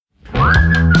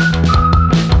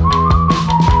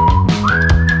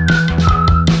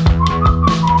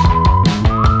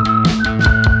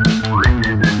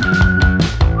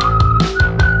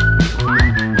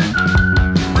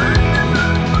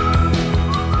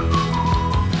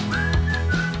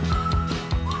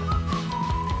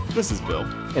This is Bill.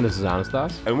 And this is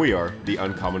Anastas. And we are the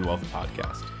Uncommonwealth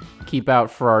Podcast. Keep out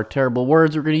for our terrible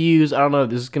words we're going to use. I don't know if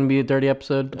this is going to be a dirty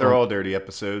episode. They're all dirty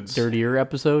episodes. Dirtier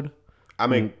episode? I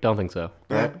mean... Don't think so.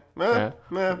 Fuck.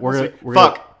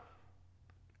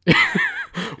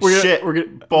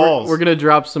 Shit. Balls. We're going to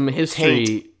drop some history.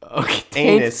 Taint. Okay,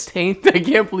 Anus. Taint. I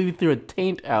can't believe you threw a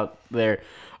taint out there.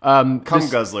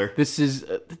 Guzzler. This is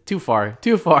too far.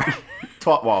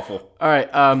 Twat waffle. All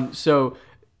right. So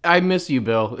I miss you,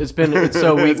 Bill. It's been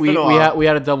so we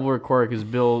had a double record because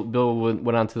Bill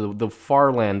went on to the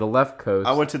far land, the left coast.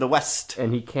 I went to the west.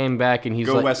 And he came back and he's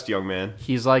Go west, young man.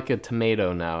 He's like a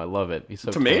tomato now. I love it. He's so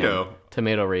tomato. Tan.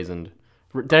 Tomato raisined.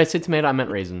 Did I say tomato? I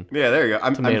meant raisin. Yeah, there you go.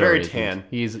 I'm very raisined. tan.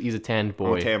 He's a tanned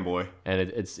boy. I'm a tan boy. And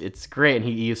it's great. And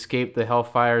he escaped the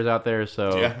hellfires out there.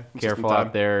 So careful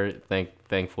out there.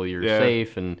 Thankfully you're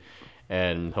safe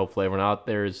and hopefully everyone out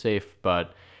there is safe.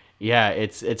 But yeah,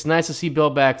 it's nice to see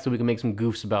Bill back so we can make some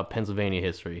goofs about Pennsylvania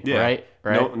history. Yeah.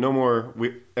 Right? No more.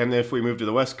 And if we move to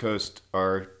the West Coast,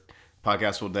 our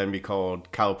podcast will then be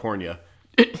called California,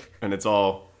 and it's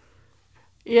all.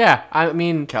 Yeah, I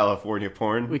mean California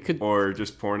porn. We could, or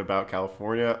just porn about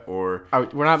California, or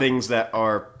we're not things that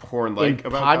are porn-like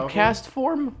about podcast California.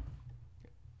 form.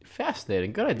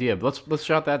 Fascinating, good idea. But let's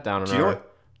jot that down in our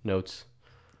notes.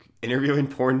 Interviewing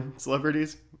porn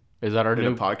celebrities. Is that our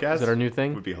new podcast? Is that our new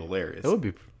thing? Would be hilarious. It would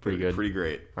be pretty good. Pretty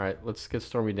great. All right, let's get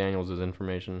Stormy Daniels'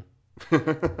 information.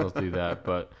 Let's do that.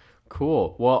 But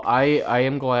cool. Well, I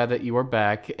am glad that you are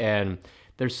back, and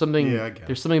there's something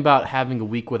about having a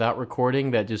week without recording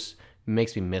that just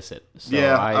makes me miss it. So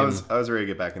I was ready to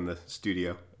get back in the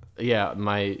studio. Yeah,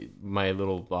 my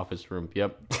little office room.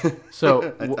 Yep.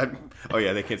 So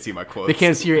they can't see my quotes. They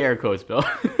can't see your air quotes, Bill.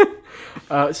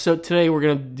 So today we're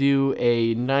gonna do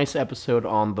a nice episode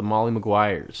on the Molly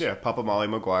Maguires. Yeah, Papa Molly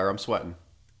Maguire. I'm sweating.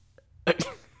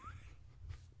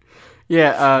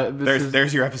 Yeah,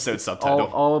 there's your episode subtitle.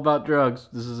 All about drugs.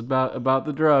 This is about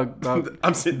the drug.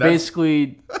 I'm saying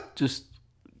basically just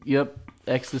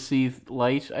ecstasy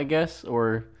light, I guess,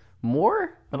 or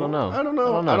more. I don't know. I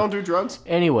don't do drugs.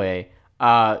 Anyway,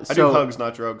 I do hugs,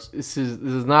 not drugs. This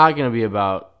is not going to be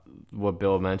about what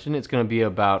Bill mentioned. It's going to be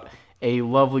about a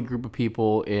lovely group of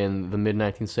people in the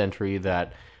mid-19th century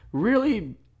that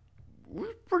really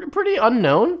were pretty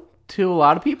unknown to a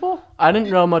lot of people. I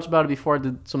didn't know much about it before I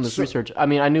did some of this research. I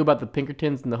mean, I knew about the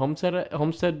Pinkertons and the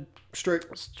Homestead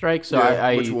strike.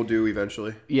 So which we'll do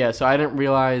eventually. Yeah, so I didn't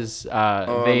realize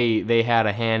they had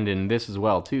a hand in this as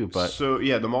well too. But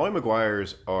the Molly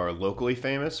Maguires are locally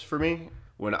famous for me.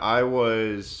 When I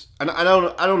was, and I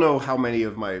don't know how many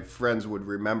of my friends would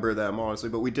remember them honestly,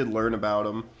 but we did learn about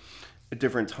them at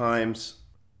different times.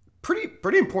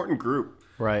 Pretty important group,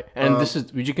 right? And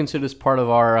would you consider this part of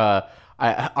our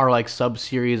like sub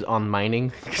series on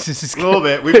mining? A little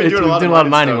bit. We've been doing a lot of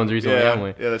mining ones recently, haven't we?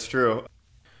 Yeah, that's true.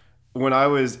 When I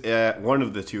was at one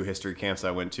of the two history camps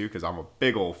I went to, because I'm a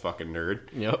big old fucking nerd.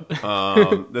 Yep.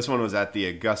 This one was at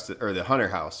the the Hunter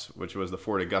House, which was the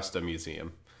Fort Augusta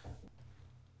Museum.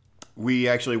 We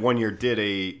actually one year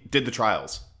did the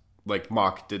trials, like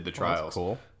mock did the trials. That's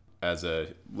cool. As a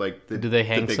did they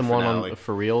hang someone on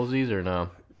for realsies or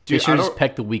no? Dude, they should just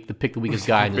pick the weakest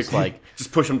guy and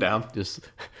just push him down. Just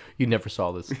you never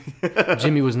saw this.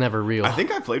 Jimmy was never real. I think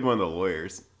I played one of the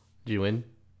lawyers. Did you win?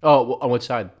 Oh, on which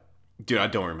side? Dude, I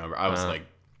don't remember. I was like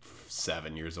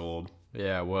 7 years old.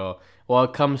 Yeah, well,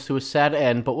 it comes to a sad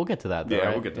end, but we'll get to that. Though, right?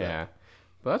 We'll get to that.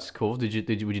 But that's cool. Would you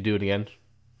do it again?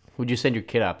 Would you send your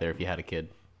kid out there if you had a kid?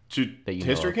 To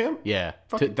history camp? Yeah,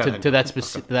 to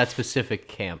that specific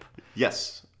camp.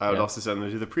 Yes, I would also send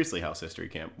them to the Priestley House history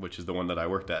camp, which is the one that I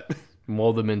worked at.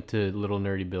 Mold them into little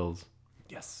nerdy Bills.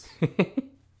 Yes.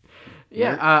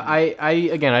 Yeah, I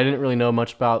didn't really know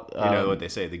much about. You know what they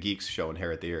say: the geeks shall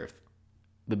inherit the earth.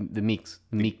 The meek.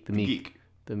 The geek. The meek.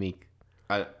 The geek.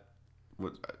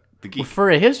 Well, for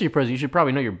a history person, you should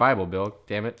probably know your Bible, Bill.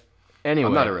 Damn it. Anyway,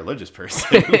 I'm not a religious person.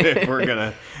 If we're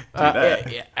gonna do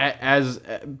that, as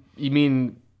you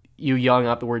mean, you yelling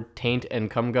out the word "taint" and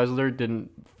 "cum guzzler"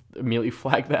 didn't immediately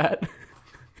flag that.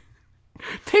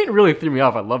 Taint really threw me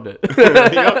off. I loved it. you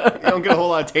don't get a whole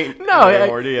lot of taint.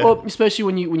 Anymore, do you? Well, especially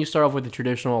when you start off with the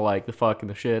traditional like the fuck and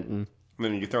the shit, and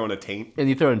then you throw in a taint. And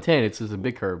you throw in a taint. It's just a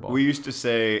big curveball. We used to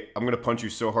say, "I'm gonna punch you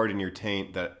so hard in your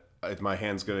taint that." You're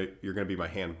gonna be my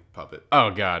hand puppet. Oh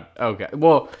God. Okay.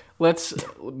 Well, let's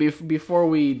before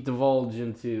we divulge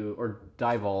into or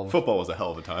divulge. Football was a hell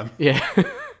of a time. Yeah.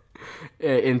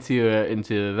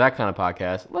 into that kind of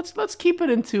podcast. Let's keep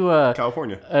it into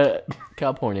California.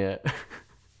 California.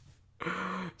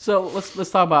 So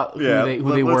let's talk about who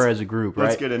they were as a group, right?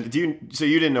 Let's get into. So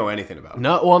you didn't know anything about them?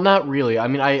 No, well, not really. I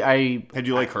mean, I Had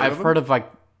you heard I've of them? heard of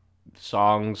like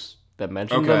songs that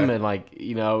mentioned them, and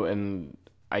and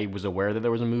I was aware that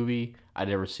there was a movie. I'd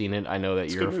never seen it. I know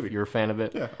that you're a fan of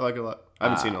it. Yeah, I like it a lot. I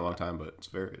haven't seen it in a long time, but it's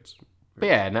very. But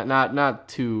yeah, not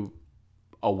too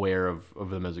aware of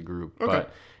them as a group. Okay.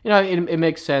 But it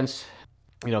makes sense.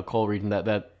 Coal region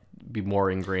that be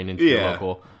more ingrained into the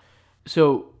local.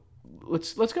 So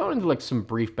let's go into like some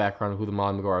brief background of who the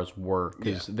Molly Maguires were,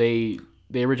 because they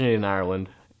originated in Ireland,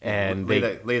 and lay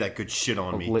that good shit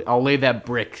on me. I'll lay that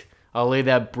brick. I'll lay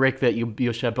that brick that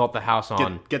you should have built the house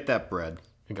on. Get that bread.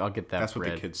 I'll get that. That's bread.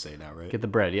 what the kids say now, right? Get the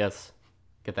bread, yes.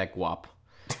 Get that guap.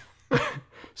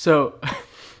 So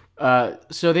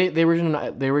they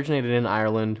originated in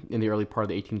Ireland in the early part of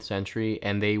the 18th century,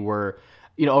 and they were,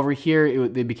 over here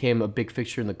they became a big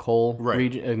fixture in the coal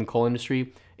region, in the coal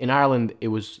industry. In Ireland, it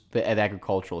was the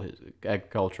agricultural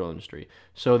industry.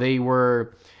 So they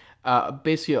were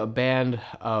basically a band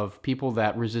of people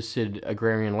that resisted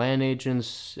agrarian land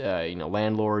agents,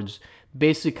 landlords,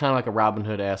 basically kind of like a Robin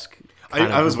Hood-esque.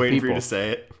 I was waiting for you to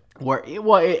say it.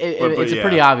 It's a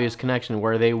pretty obvious connection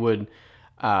where they would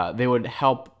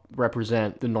help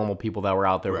represent the normal people that were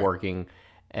out there working,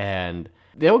 and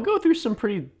they would go through some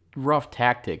pretty rough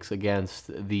tactics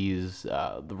against the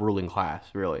ruling class,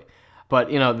 really. But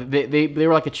they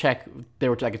were like a check. They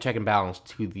were like a check and balance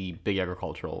to the big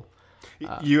agricultural.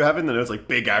 You have in the notes like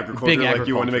big agriculture, like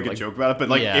you want to make a joke about it,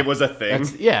 but it was a thing.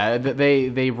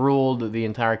 They ruled the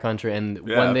entire country, and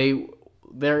when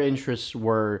their interests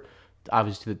were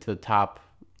obviously to the top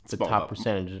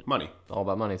percentage, money, all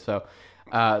about money. So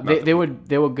they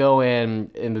would go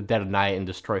in the dead of night and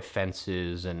destroy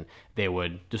fences, and they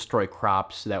would destroy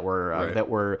crops that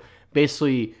were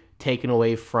basically taken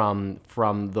away from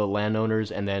the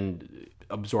landowners and then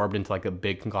absorbed into like a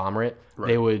big conglomerate. Right.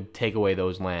 They would take away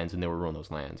those lands and they would ruin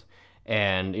those lands.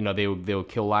 And they would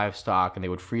kill livestock, and they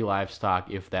would free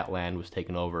livestock if that land was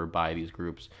taken over by these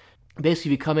groups. Basically,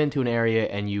 if you come into an area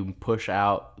and you push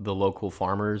out the local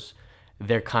farmers,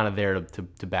 they're kind of there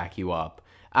to back you up.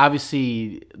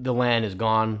 Obviously, the land is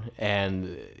gone,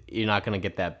 and you're not going to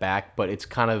get that back, but it's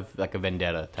kind of like a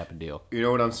vendetta type of deal. You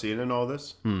know what I'm seeing in all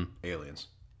this? Aliens.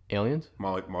 Aliens?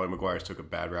 Molly Maguires took a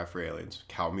bad rap for aliens.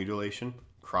 Cow mutilation,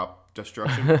 crop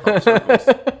destruction, crop circles.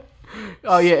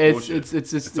 Oh yeah,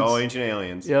 it's all ancient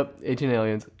aliens. Yep, ancient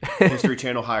aliens. History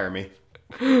Channel, hire me.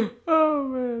 Oh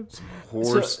man,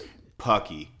 horse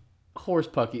pucky.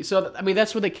 So I mean,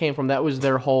 that's where they came from. That was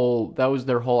their whole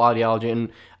ideology. And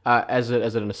as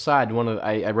an aside,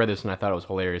 I read this and I thought it was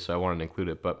hilarious, so I wanted to include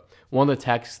it. But one of the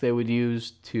tactics they would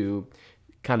use to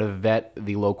kind of vet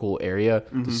the local area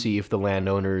to see if the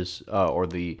landowners or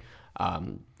the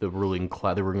ruling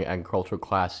agricultural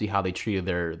class, see how they treated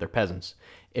their peasants.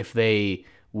 If they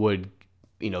would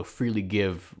freely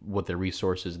give what their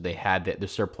resources they had, the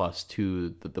surplus,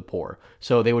 to the poor.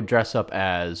 So they would dress up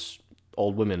as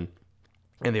old women,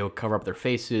 and they would cover up their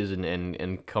faces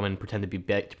and come and pretend to be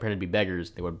beggars.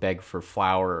 They would beg for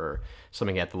flour or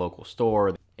something at the local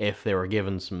store. If they were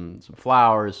given some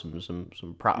flowers,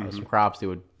 some crops, they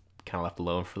would kind of left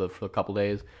alone for a couple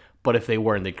days. But if they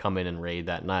weren't, they'd come in and raid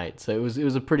that night. So it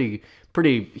was a pretty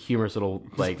humorous little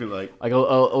like a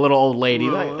little old lady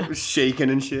shaking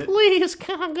and shit. Please,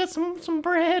 can I get some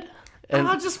bread? And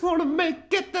I just want to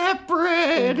get that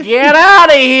bread. Get out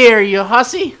of here, you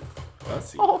hussy.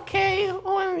 Okay,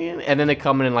 and then they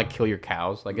come in and like kill your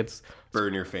cows. Like it's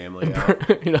burn your family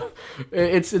out.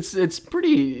 It's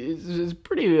pretty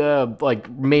like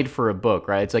made for a book,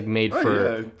 right? It's like made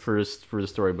for the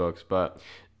storybooks. But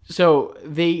so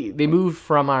they moved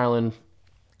from Ireland,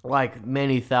 like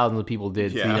many thousands of people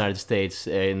did, to the United States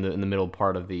in the middle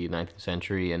part of the 19th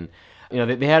century, and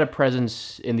they had a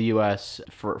presence in the U.S.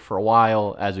 for a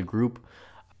while as a group.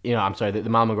 I'm sorry, the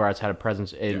Molly Maguires had a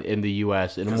presence in the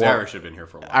U.S. Because Irish have been here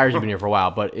for a while. Irish have been here for a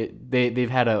while, but they've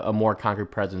had a more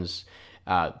concrete presence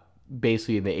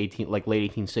basically in the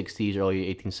late 1860s,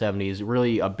 early 1870s.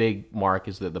 Really a big mark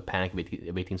is the Panic of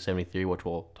 1873, which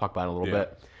we'll talk about in a little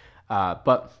bit.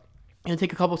 But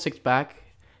take a couple of sticks back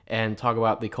and talk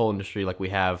about the coal industry like we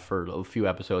have for a few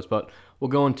episodes, but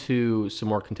we'll go into some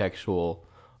more contextual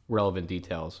relevant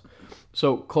details.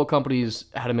 So coal companies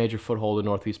had a major foothold in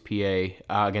Northeast PA,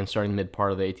 again starting the mid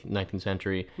part of the 19th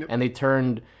century, and they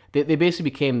basically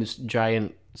became this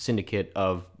giant syndicate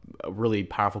of really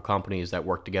powerful companies that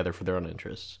worked together for their own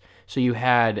interests. So you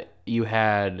had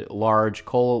large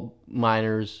coal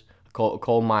miners,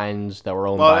 coal mines that were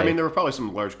owned by... Well, I mean, there were probably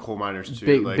some large coal miners too.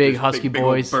 Big husky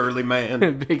boys. Big burly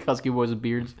man. Big husky boys with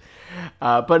beards.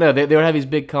 But no, they would have these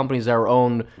big companies that were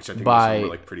owned Which I think by. were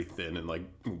like pretty thin and like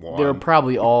They were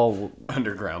probably all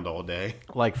underground all day,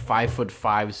 like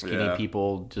 5'5" skinny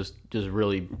people, just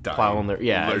really plowing their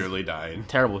literally dying.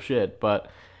 terrible shit. But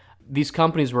these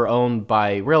companies were owned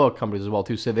by railroad companies as well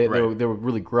too, so they would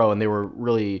really grow, and they were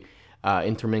really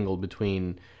intermingled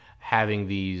between having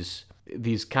these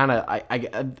kind of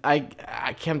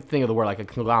I can't think of the word, like a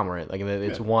conglomerate, like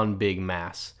it's one big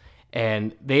mass,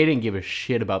 and they didn't give a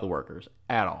shit about the workers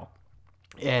at all,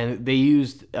 and they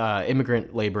used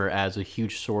immigrant labor as a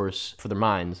huge source for their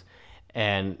mines,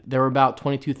 and there were about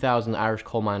 22,000 Irish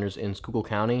coal miners in Schuylkill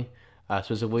County,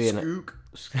 specifically in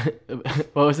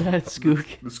what was that?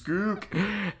 Skook. The Skook.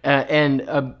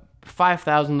 And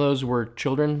 5,000 of those were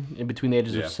children in between the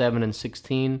ages of 7 and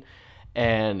 16.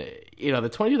 And the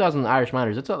 22,000 Irish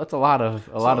miners, that's a lot of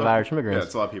Irish immigrants. Yeah,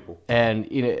 it's a lot of people. And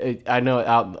I know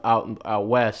out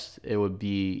west it would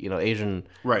be Asian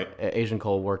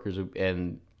coal workers,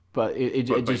 but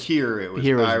here it was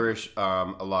Irish,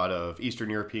 a lot of Eastern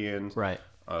Europeans, right,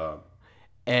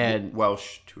 and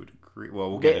Welsh to a degree.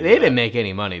 Well, they didn't make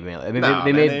any money, man. I mean,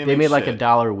 they made like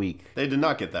 $1 a week. They did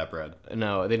not get that bread.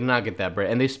 No, they did not get that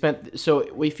bread. And they spent, so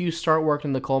if you start working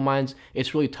in the coal mines,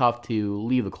 it's really tough to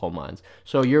leave the coal mines.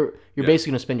 So you're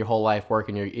basically going to spend your whole life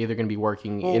working. You're either going to be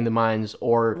working in the mines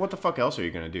or... What the fuck else are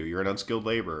you going to do? You're an unskilled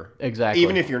laborer. Exactly.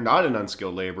 Even if you're not an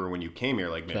unskilled laborer when you came here,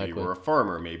 like maybe you were a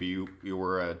farmer, maybe you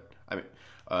were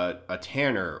a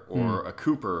tanner or a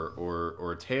cooper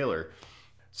or a tailor.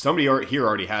 Somebody here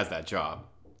already has that job.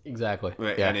 Exactly.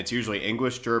 Yeah. And it's usually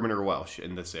English, German, or Welsh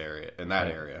in that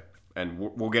area. And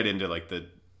we'll get into like the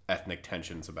ethnic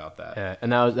tensions about that. Yeah,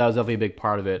 and that was definitely a big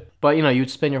part of it. But you'd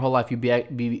spend your whole life, you'd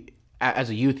be as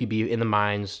a youth, you'd be in the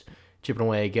mines, chipping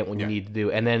away, get what you need to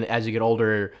do, and then as you get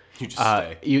older, you just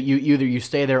stay. You either you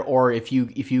stay there, or if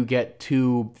you get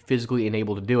too physically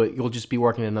unable to do it, you'll just be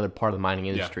working in another part of the mining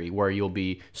industry where you'll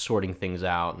be sorting things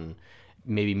out and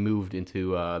maybe moved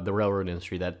into the railroad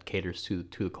industry that caters to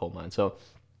the coal mine. So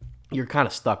you're kind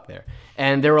of stuck there.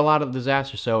 And there were a lot of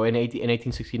disasters. So in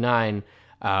 1869,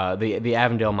 the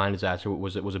Avondale mine disaster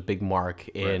was a big mark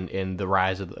in the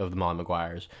rise of the Molly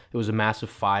Maguires. It was a massive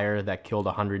fire that killed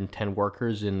 110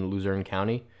 workers in Luzerne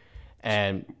County.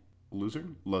 And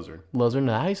Luzerne? Luzerne,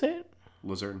 how do you say it?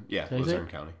 Luzerne, yeah, Luzerne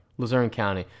County. Luzerne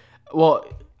County. Well,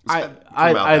 I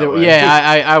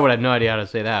would have no idea how to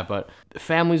say that, but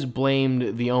families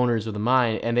blamed the owners of the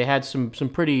mine, and they had some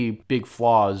pretty big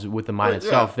flaws with the mine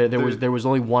itself. There was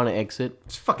only one exit.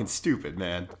 It's fucking stupid,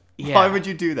 man. Yeah. Why would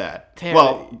you do that?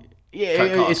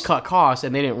 It's cut costs,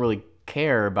 and they didn't really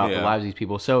care about the lives of these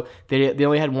people. So they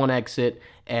only had one exit,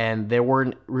 and there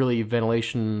weren't really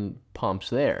ventilation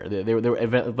pumps there. There were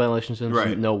ventilation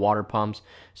systems, no water pumps.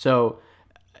 So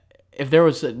if there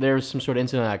was some sort of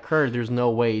incident that occurred, there's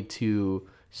no way to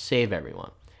save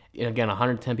everyone. And again,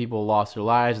 110 people lost their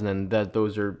lives, and then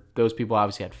those people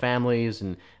obviously had families,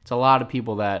 and it's a lot of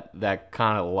people that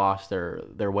kind of lost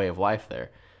their way of life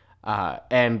there.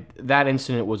 And that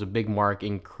incident was a big mark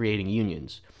in creating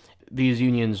unions. These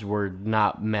unions were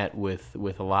not met with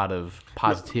a lot of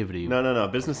positivity. No.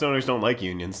 Business owners don't like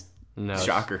unions. No,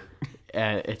 shocker.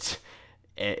 And it's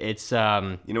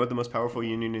you know what the most powerful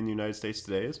union in the United States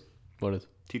today is? What is?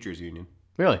 Teachers union.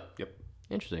 Really? Yep.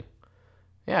 Interesting.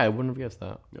 Yeah, I wouldn't have guessed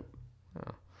that. Yep.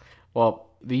 Oh.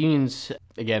 Well, the unions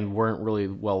again weren't really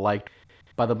well liked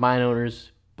by the mine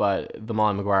owners, but the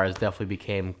Molly Maguires definitely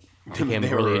became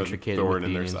really intricate with the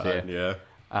unions.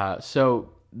 So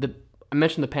I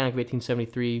mentioned the Panic of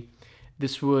 1873.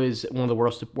 This was one of the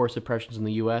worst depressions in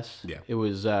the U.S. Yeah. It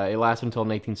lasted until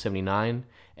 1979,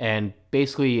 and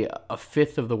basically a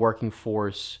fifth of the working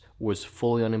force was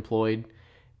fully unemployed.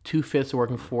 2/5 of the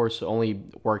working force only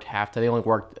worked half time. They only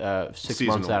worked 6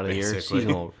 months out of the year,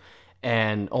 seasonal,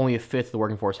 and only a fifth of the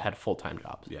working force had full-time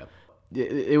jobs. Yeah,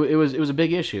 it was a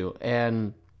big issue,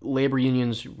 and labor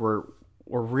unions were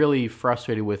really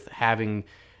frustrated with having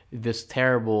this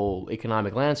terrible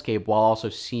economic landscape while also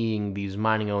seeing these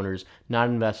mining owners not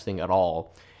investing at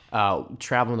all,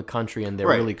 traveling the country in their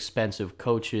really expensive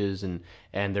coaches and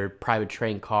their private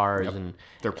train cars and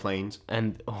their planes.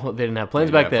 And they didn't have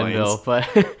planes back then, Bill. But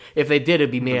if they did,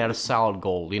 it'd be made out of solid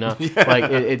gold. Like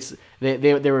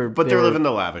they were. But they're living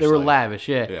the lavish. They were life. lavish,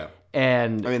 yeah.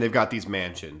 And I mean, they've got these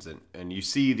mansions, and you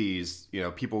see these,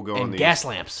 people go on these gas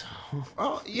lamps.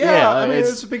 Oh yeah, I mean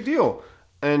it's a big deal.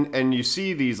 And you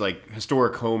see these like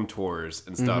historic home tours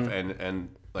and stuff,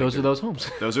 and like, those are those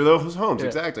homes. Those are those homes,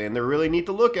 exactly, and they're really neat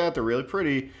to look at. They're really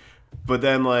pretty, but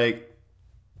then like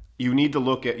you need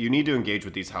to engage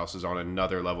with these houses on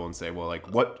another level and say, well, like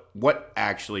what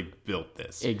actually built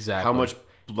this? Exactly. How much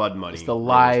blood money. It's the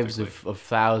lives realistically. of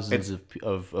thousands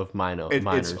of miners.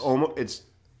 It's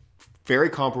very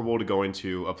comparable to going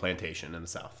to a plantation in the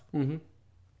South.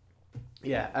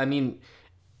 Yeah, I mean,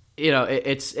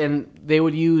 it's and they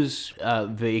would use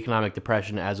the economic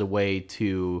depression as a way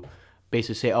to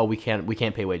basically say, oh, we can't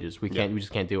pay wages, we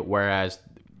just can't do it. Whereas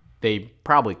they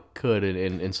probably could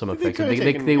in some effects.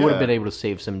 They would have been able to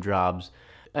save some jobs.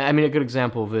 I mean, a good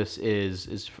example of this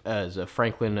is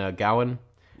Franklin Gowan,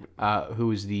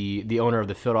 who is the owner of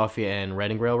the Philadelphia and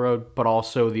Reading Railroad, but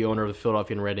also the owner of the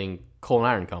Philadelphia and Reading Coal and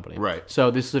Iron Company. Right.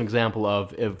 So this is an example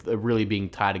of really being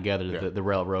tied together, the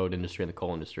railroad industry and the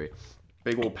coal industry.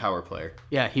 Big old power player.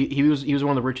 Yeah, he was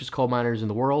one of the richest coal miners in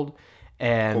the world,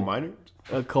 and Coal miners?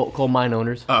 Coal mine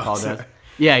owners. Oh, Apologize. sorry.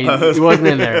 Yeah, he wasn't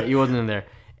in there. He wasn't in there.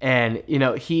 And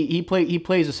he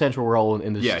plays a central role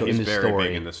in this. Yeah, he's in this very story.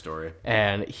 big in this story.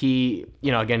 And he,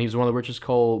 again, he was one of the richest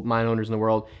coal mine owners in the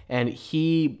world, and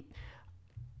he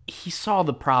saw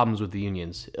the problems with the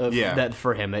unions. That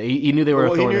for him, he knew they were.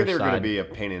 Well, he throwing knew their they were going to side. be a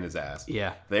pain in his ass.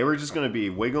 Yeah, they were just going to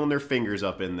be wiggling their fingers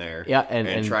up in there. Yeah,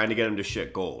 and trying to get him to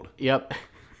shit gold. Yep.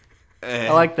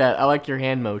 I like that. I like your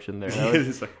hand motion there. That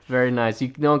was very nice.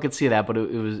 No one could see that, but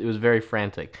it was very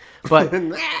frantic. But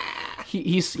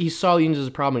he saw the unions as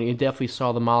a problem, and he definitely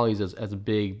saw the Mollies as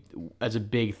a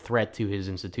big threat to his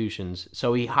institutions.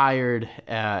 So he hired,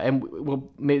 and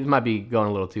it might be going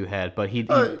a little too ahead, but he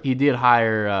did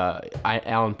hire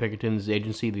Alan Pinkerton's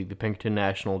agency, the Pinkerton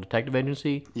National Detective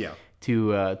Agency. Yeah.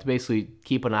 To basically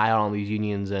keep an eye on these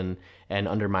unions and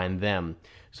undermine them.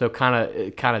 So kind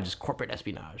of just corporate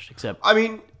espionage, except I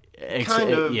mean,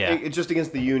 it's just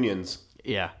against the unions.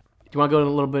 Yeah. Do you want to go in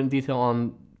a little bit in detail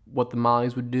on what the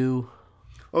Mollies would do?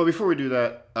 Well, before we do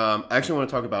that, I actually want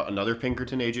to talk about another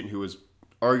Pinkerton agent who was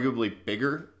arguably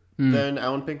bigger than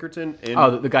Alan Pinkerton.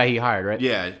 The guy he hired, right?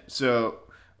 Yeah. So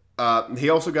he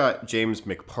also got James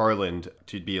McParland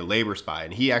to be a labor spy,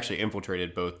 and he actually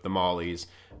infiltrated both the Mollies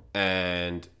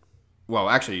and. Well,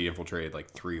 actually, he infiltrated like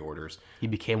 3 orders. He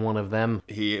became one of them.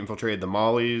 He infiltrated the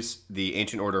Mollies, the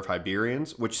Ancient Order of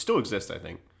Hibernians, which still exists, I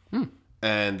think,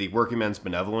 and the Working Men's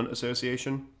Benevolent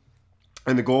Association.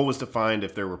 And the goal was to find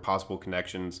if there were possible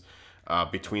connections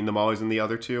between the Mollies and the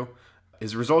other two.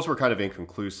 His results were kind of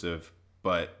inconclusive,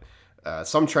 but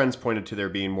some trends pointed to there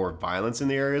being more violence in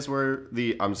the areas where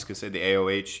the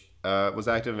AOH was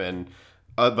active, and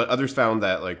but others found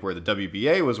that like where the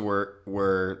WBA was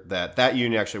were that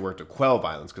union actually worked to quell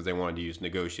violence because they wanted to use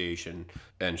negotiation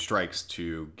and strikes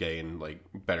to gain like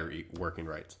better working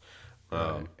rights.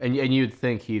 And you'd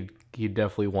think he'd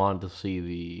definitely want to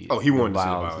see he wanted to see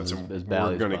the violence. As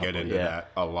badly we're going to get into that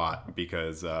a lot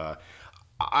because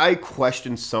I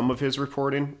question some of his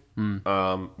reporting.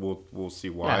 We'll see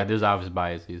why. Yeah, there's obvious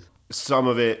biases. Some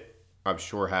of it I'm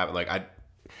sure happened.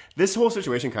 This whole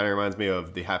situation kind of reminds me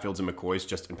of the Hatfields and McCoys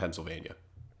just in Pennsylvania.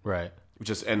 Right.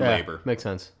 Labor. Makes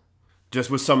sense. Just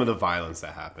with some of the violence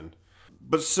that happened.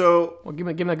 But so... Well, give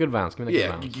me that good violence. Give me that good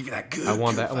violence. Give me that good I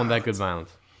want that good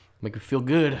violence. Make me feel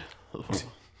good.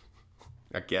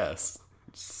 I guess.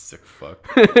 Sick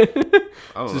fuck.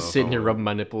 Just sitting here rubbing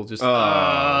my nipples. Just,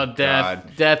 death,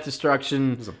 God. Death,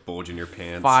 destruction. There's a bulge in your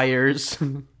pants. Fires.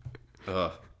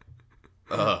 Ugh.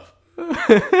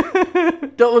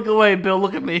 Don't look away, Bill.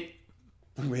 Look at me.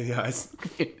 Look me in the eyes.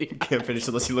 You can't finish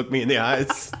unless you look me in the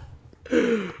eyes.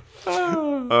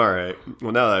 All right.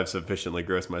 Well, now that I've sufficiently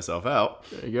grossed myself out.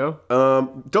 There you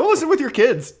go. Don't listen with your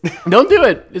kids. Don't do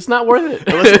it. It's not worth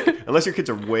it. unless your kids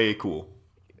are way cool.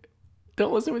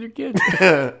 Don't listen with your kids.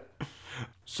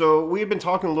 So we had been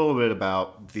talking a little bit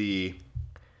about the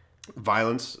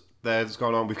violence that has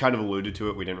gone on. We've kind of alluded to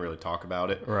it. We didn't really talk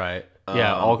about it. Right.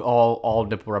 Yeah. All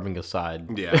nipple rubbing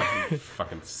aside. Yeah.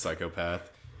 Fucking psychopath.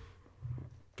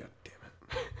 God damn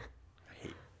it. I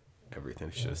hate everything.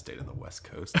 I should have stayed on the West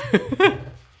Coast.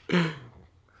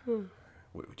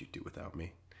 What would you do without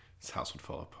me? This house would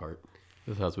fall apart.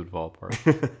 This house would fall apart.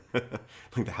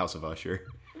 Like the House of Usher.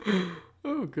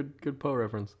 Oh, good Poe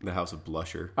reference. The House of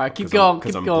Blusher. All right, keep going.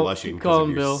 Because I'm going, blushing keep because going,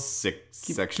 of your Bill. sick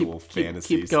sexual fantasies.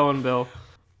 Keep going, Bill.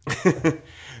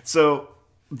 So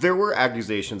there were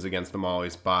accusations against the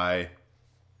Mollies by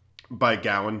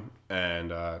Gowan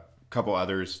and a couple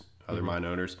other mine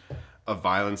owners of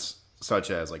violence such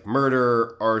as like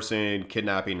murder, arson,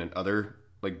 kidnapping, and other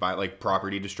like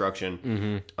property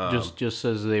destruction. Just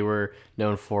as they were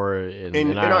known for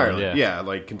in Ireland. Yeah,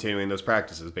 like continuing those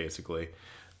practices basically.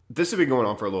 This had been going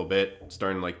on for a little bit,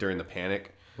 starting like during the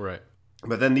panic. Right.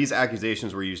 But then these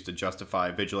accusations were used to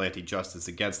justify vigilante justice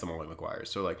against the Molly Maguires.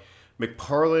 So like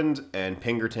McParland and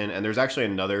Pinkerton, and there's actually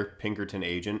another Pinkerton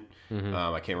agent.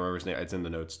 I can't remember his name. It's in the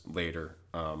notes later.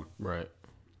 Right.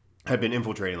 had been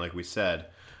infiltrating, like we said,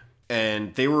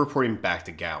 and they were reporting back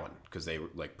to Gowan because they were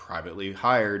like privately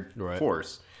hired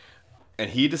force, and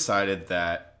he decided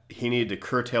that he needed to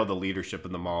curtail the leadership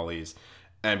of the Mollies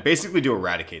and basically to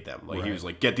eradicate them. Like he was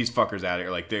like, get these fuckers out of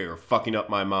here. Like they are fucking up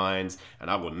my minds, and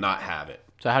I will not have it.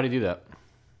 So how did he do that?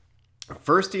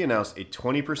 First, he announced a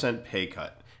 20% pay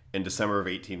cut in December of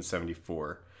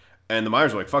 1874. And the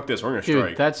miners were like, fuck this, we're going to strike.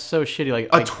 Dude, that's so shitty. Like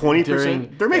a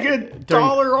 20%? They're making $1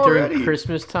 already. During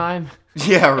Christmas time.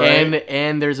 Yeah, right.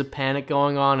 And there's a panic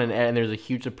going on, and there's a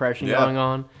huge depression going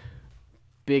on.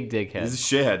 Big dickhead. He's a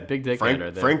shithead. Big dickhead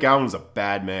right there. Frank Gowan's a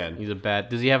bad man. He's a bad...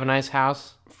 Does he have a nice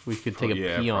house? We could take a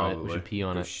pee on it. We should pee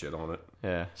on it. Shit on it.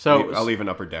 Yeah. So I'll leave an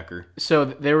upper decker. So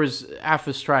there was, after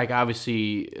the strike,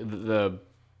 obviously,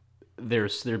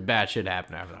 there's bad shit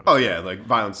happened after that. Oh, yeah. Like,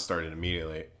 violence started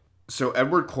immediately. So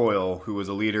Edward Coyle, who was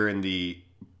a leader in the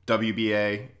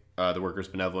WBA, the Workers'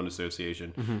 Benevolent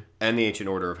Association, and the Ancient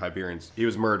Order of Hibernians, he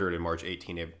was murdered in March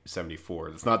 1874.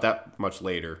 It's not that much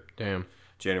later. Damn.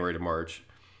 January to March.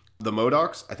 The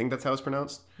Modocs, I think that's how it's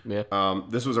pronounced. Yeah.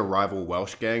 This was a rival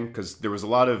Welsh gang because there was a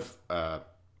lot of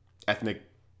ethnic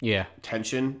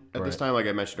tension at this time. Like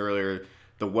I mentioned earlier,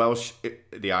 the Welsh,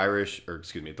 the Irish,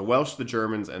 the Welsh, the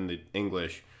Germans, and the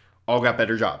English all got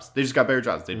better jobs. They just got better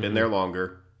jobs. They'd been there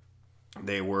longer.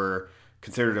 They were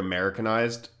considered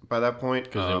Americanized by that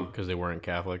point because they weren't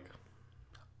Catholic.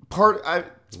 Part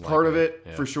of it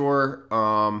for sure.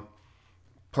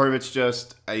 Part of it's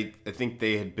just I think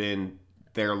they had been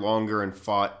there longer and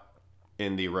fought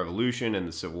in the Revolution and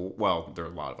the Civil. Well, there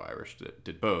are a lot of Irish that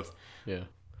did both. Yeah,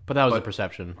 but that was a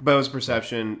perception. But it was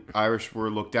perception. Irish were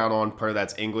looked down on. Part of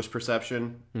that's English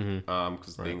perception,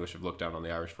 because the English have looked down on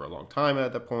the Irish for a long time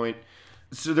at that point.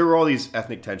 So there were all these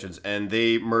ethnic tensions, and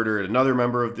they murdered another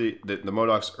member of the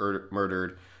Modocs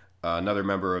murdered another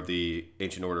member of the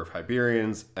Ancient Order of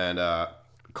Hibernians, and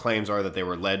claims are that they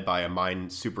were led by a mine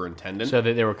superintendent. So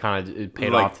that they were kind of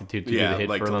paid off to do the hit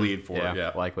like for to them. Lead for it.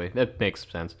 Yeah, likely. That makes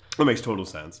sense. That makes total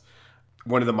sense.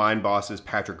 One of the mine bosses,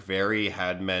 Patrick Very,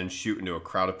 had men shoot into a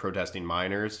crowd of protesting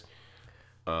miners.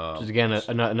 Which is again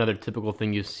another typical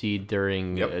thing you see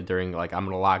during like I'm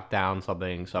gonna lock down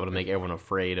something, so I'm gonna make everyone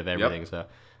afraid of everything. So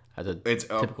that's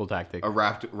a typical tactic. A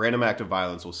random act of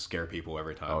violence will scare people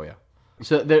every time. Oh yeah.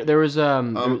 So there was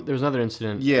another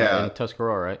incident in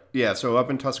Tuscarora, right? Yeah. So up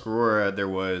in Tuscarora, there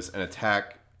was an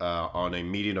attack on a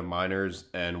meeting of miners,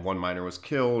 and one miner was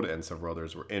killed, and several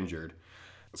others were injured.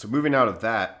 So moving out of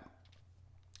that,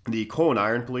 the Coal and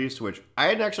Iron Police, which I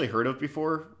hadn't actually heard of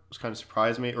before, was kind of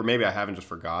surprised me, or maybe I haven't just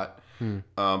forgot.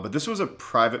 But this was a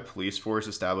private police force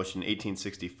established in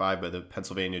 1865 by the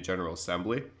Pennsylvania General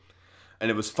Assembly,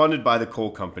 and it was funded by the coal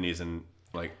companies and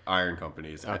like iron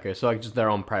companies. Okay, so like just their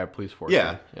own private police force.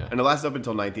 Yeah, and it lasted up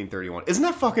until 1931. Isn't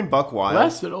that fucking buck wild?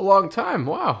 Lasted a long time.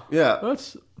 Wow. Yeah,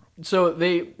 that's so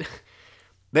they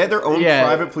had their own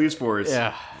private police force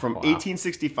from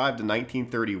 1865 to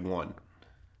 1931.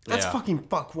 That's fucking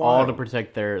buck wild. All to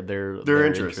protect their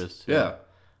interests. Yeah.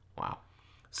 Wow.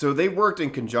 So they worked in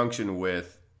conjunction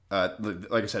with,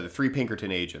 like I said, the three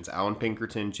Pinkerton agents: Alan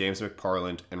Pinkerton, James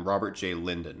McParland, and Robert J.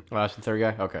 Linden. Oh, that's the third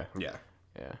guy. Okay. Yeah.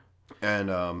 Yeah.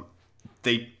 And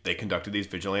they conducted these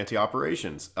vigilante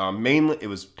operations. Mainly, it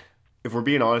was, if we're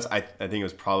being honest, I think it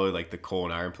was probably like the Coal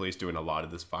and Iron Police doing a lot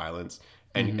of this violence,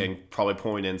 and probably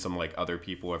pulling in some like other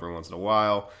people every once in a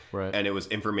while. Right. And it was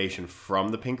information from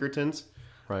the Pinkertons.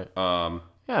 Right.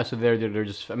 Yeah, so they're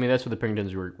just. I mean, that's what the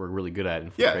Pinkertons were really good at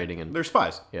infiltrating. Yeah, they're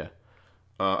spies. Yeah.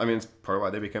 I mean, it's part of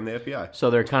why they became the FBI. So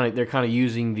they're kind of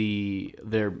using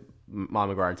their Molly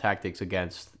Maguire tactics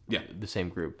against the same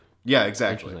group. Yeah,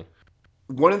 exactly.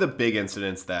 One of the big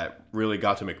incidents that really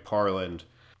got to McParland,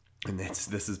 and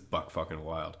this is buck fucking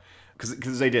wild,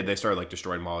 because they started like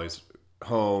destroying Molly's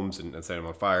homes and setting them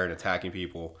on fire and attacking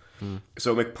people.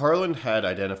 So McParland had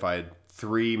identified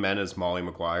 3 men as Molly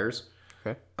Maguires.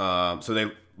 Okay. So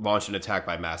they launched an attack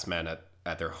by masked men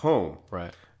at their home.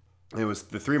 Right. It was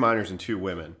the 3 miners and 2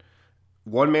 women.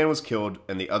 One man was killed,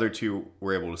 and the other 2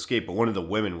 were able to escape, but one of the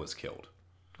women was killed.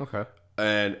 Okay.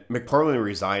 And McParland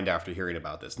resigned after hearing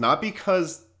about this. Not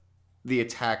because the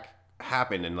attack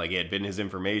happened and like it had been his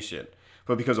information,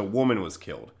 but because a woman was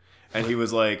killed. And he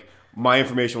was like, my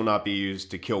information will not be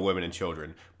used to kill women and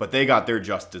children, but they got their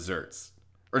just desserts.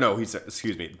 Or no, he said,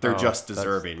 excuse me, they're just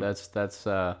deserving. That's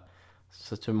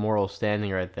such a moral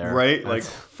standing right there. Right? Like,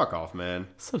 fuck off, man.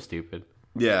 So stupid.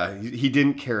 Yeah, he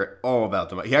didn't care at all about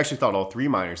them. He actually thought all 3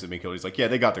 miners had been killed. He's like, yeah,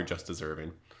 they got their just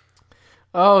deserving.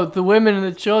 Oh, the women and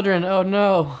the children. Oh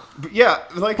no. But yeah,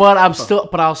 like, But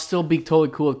I'll still be totally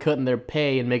cool with cutting their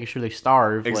pay and making sure they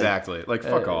starve. exactly. Like,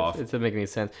 fuck off. It doesn't make any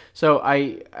sense. So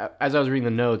as I was reading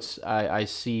the notes, I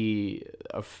see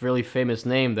a really famous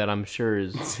name that I'm sure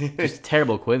is just a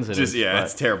terrible coincidence.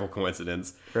 It's terrible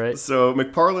coincidence. Right. So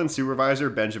McParland supervisor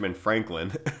Benjamin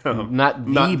Franklin, Not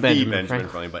the Benjamin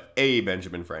Franklin. but a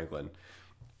Benjamin Franklin.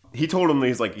 He told him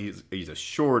he's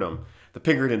assured him the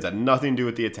Pinkertons had nothing to do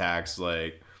with the attacks.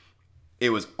 Like, it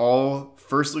was all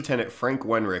First Lieutenant Frank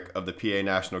Wenrick of the PA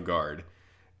National Guard,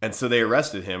 and so they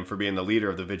arrested him for being the leader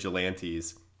of the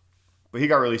vigilantes. But he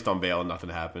got released on bail, and nothing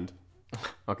happened.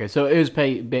 Okay, so it was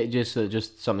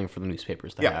just something for the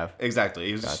newspapers to have.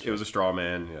 Exactly. It was a straw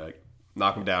man. Like,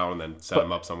 knock him down and then set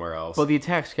him up somewhere else. But the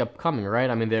attacks kept coming, right?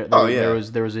 I mean, there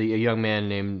was a young man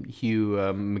named Hugh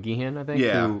McGeehan, I think,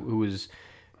 who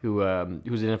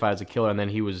was identified as a killer, and then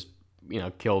he was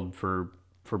killed for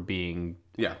being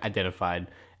identified.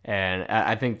 And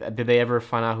I think, did they ever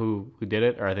find out who did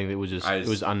it, or I think it was it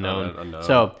was unknown.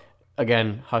 So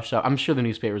again, hush up. I'm sure the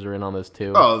newspapers are in on this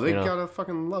too. Oh, they gotta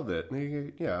fucking love it.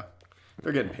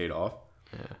 They're getting paid off.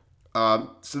 Yeah.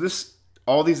 So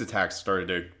all these attacks started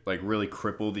to like really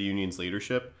cripple the Union's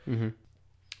leadership. Mm-hmm.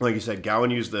 Like you said,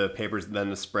 Gowan used the papers then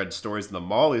to spread stories of the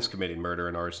Mollies committing murder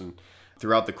and arson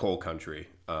throughout the coal country,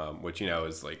 which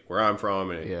is like where I'm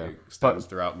from, and it extends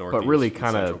throughout Northeast, but really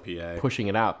kind of PA. Pushing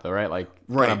it out though, right? Like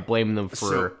kind of blaming them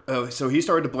for. So he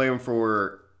started to blame them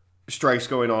for strikes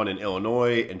going on in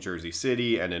Illinois and Jersey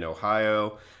City and in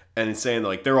Ohio, and saying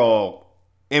like they're all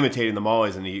imitating the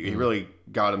Mollies, and he really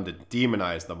got them to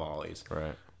demonize the Mollies.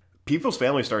 Right. People's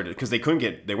families started because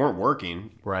they weren't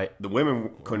working. Right. The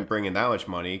women couldn't bring in that much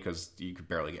money because you could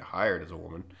barely get hired as a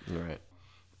woman. Right.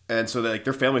 And so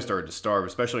their families started to starve,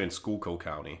 especially in Schuylkill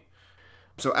County.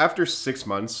 So after 6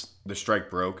 months, the strike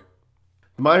broke.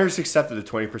 The miners accepted a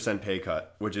 20% pay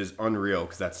cut, which is unreal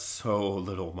because that's so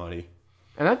little money.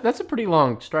 And that's a pretty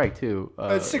long strike too.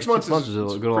 6 months is a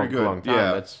pretty good. Long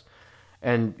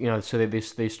time. Yeah. So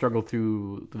they struggled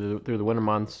through the winter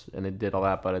months and they did all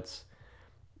that, but it's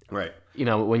right.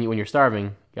 When you're starving,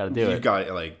 you got to do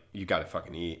it. You got to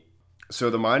fucking eat. So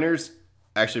the miners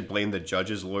actually blamed the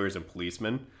judges, lawyers, and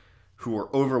policemen, who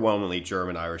were overwhelmingly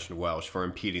German, Irish, and Welsh, for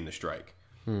impeding the strike.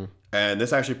 And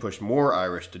this actually pushed more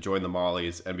Irish to join the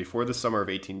Mollies. And before the summer of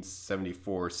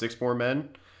 1874, 6 more men,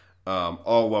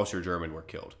 all Welsh or German, were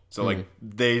killed. So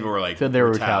they were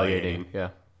retaliating. Yeah.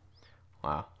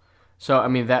 Wow. So I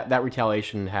mean that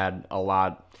retaliation had a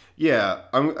lot. Yeah,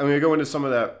 I'm going to go into some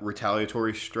of that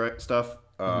retaliatory stuff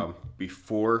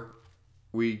before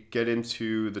we get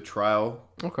into the trial.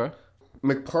 Okay.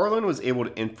 McParland was able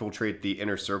to infiltrate the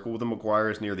inner circle with the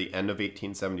Maguires near the end of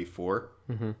 1874.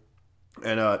 Mm-hmm.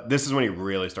 And this is when he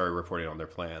really started reporting on their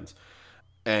plans.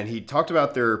 And he talked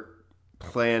about their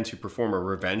plan to perform a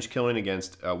revenge killing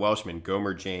against a Welshman,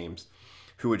 Gomer James,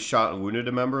 who had shot and wounded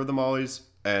a member of the Mollies.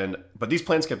 But these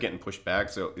plans kept getting pushed back.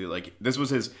 So this was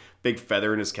his big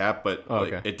feather in his cap, but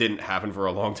it didn't happen for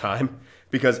a long time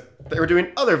because they were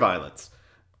doing other violence.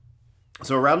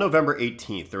 So around November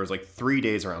 18th, there was 3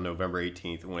 days around November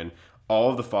 18th when all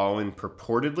of the following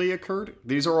purportedly occurred.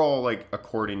 These are all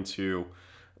according to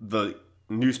the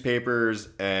newspapers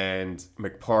and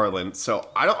McParland. So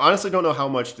I honestly don't know how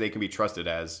much they can be trusted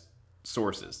as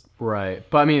sources. Right.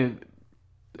 But I mean,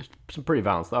 some pretty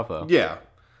violent stuff though. Yeah.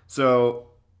 So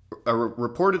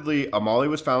reportedly, a Molly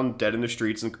was found dead in the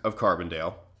streets of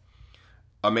Carbondale.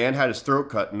 A man had his throat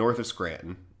cut north of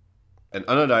Scranton. An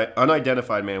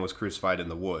unidentified man was crucified in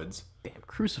the woods. Damn,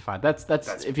 crucified. That's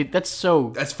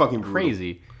fucking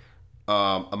crazy.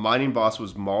 A mining boss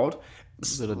was mauled.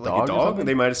 Is it a dog?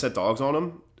 They might have set dogs on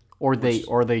him, or they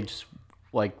just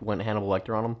went Hannibal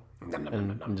Lecter on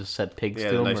him and just set pigs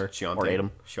to him or ate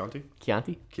him. Chianti.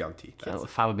 With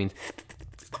fava beans.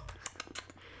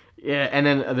 Yeah, and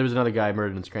then there was another guy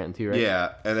murdered in Scranton too, right?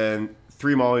 Yeah, and then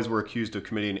 3 Mollies were accused of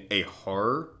committing a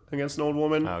horror against an old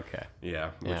woman. Okay.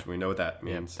 Yeah, which we know what that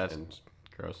means. Yeah, that's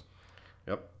gross.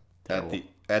 Yep.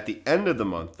 At the end of the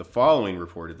month, the following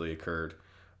reportedly occurred.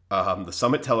 The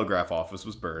Summit Telegraph office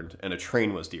was burned, and a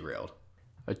train was derailed.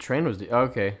 A train was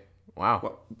okay.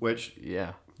 Wow. Which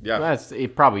yeah. Well, that's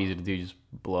probably easy to do. Just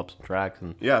blow up some tracks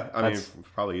and I mean,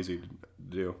 probably easy to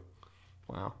do.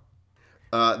 Wow.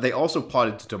 They also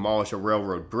plotted to demolish a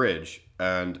railroad bridge,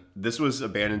 and this was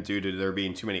abandoned due to there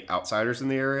being too many outsiders in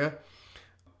the area.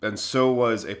 And so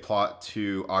was a plot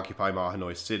to occupy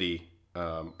Mahanoy City,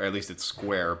 or at least its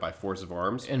square, by force of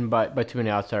arms. And by too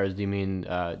many outsiders, do you mean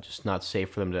just not safe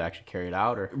for them to actually carry it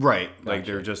out? Or right.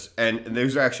 They're just... And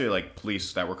those are actually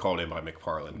police that were called in by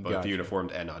McParland, both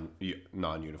uniformed and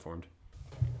non-uniformed.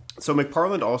 So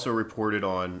McParland also reported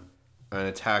on an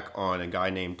attack on a guy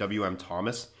named W.M.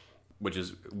 Thomas, which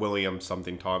is William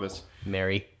something Thomas.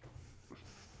 Mary.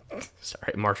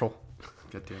 Sorry, Marshall.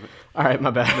 God damn it. All right,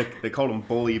 my bad. They called him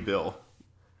Bully Bill.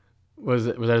 Was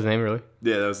that his name, really?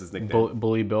 Yeah, that was his nickname.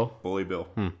 Bully Bill? Bully Bill.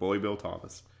 Bully Bill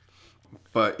Thomas.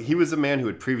 But he was a man who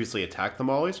had previously attacked the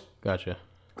Mollies. Gotcha.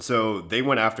 So they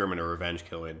went after him in a revenge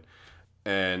killing.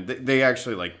 And they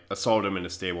actually, like, assaulted him in a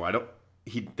stable.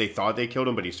 They thought they killed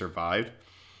him, but he survived.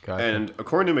 Gotcha. And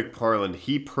according to McParland,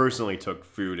 he personally took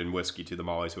food and whiskey to the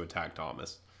Mollies who attacked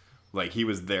Thomas. Like, he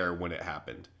was there when it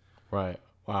happened. Right.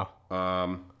 Wow.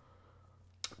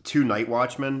 2 night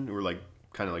watchmen who were, like,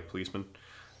 kind of like policemen.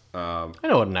 I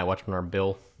know what a night watchman are,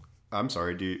 Bill. I'm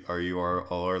sorry, are you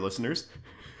all our listeners?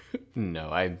 No,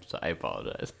 I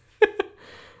apologize.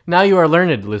 Now you are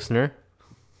learned, listener.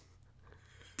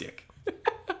 Dick.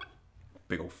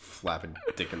 Big old flapping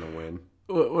dick in the wind.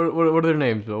 What are their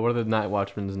names, Bill? What are the night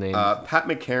watchmen's names? Pat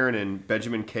McCarran and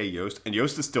Benjamin K. Yost. And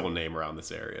Yost is still a name around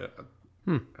this area.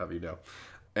 How do you know?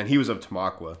 And he was of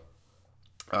Tamaqua.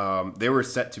 They were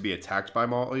set to be attacked by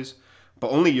Mollies,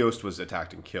 but only Yost was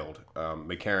attacked and killed.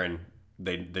 McCarran,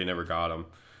 they never got him.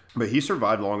 But he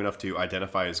survived long enough to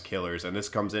identify his killers, and this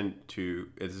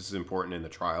is important in the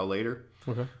trial later.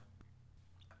 Okay.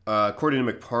 According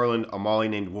to McParland, a Molly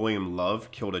named William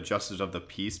Love killed a justice of the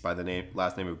peace by the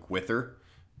last name of Gwither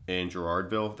in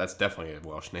Gerardville. That's definitely a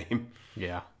Welsh name.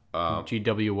 Yeah.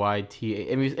 GwYTA.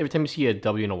 Every time you see a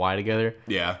W and a Y together.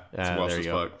 Yeah, it's Welsh there as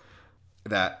you go. fuck.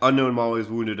 That unknown Mollies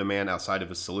wounded a man outside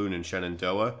of a saloon in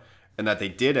Shenandoah, and that they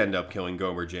did end up killing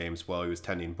Gomer James while he was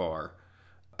tending bar.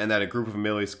 And that a group of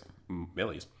Mollies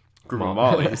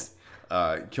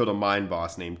killed a mine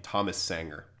boss named Thomas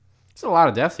Sanger. It's a lot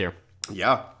of deaths here.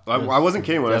 Yeah, I wasn't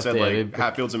kidding when I said David.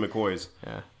 Hatfields and McCoys.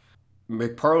 Yeah.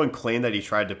 McParland claimed that he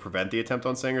tried to prevent the attempt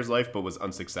on Sanger's life, but was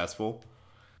unsuccessful.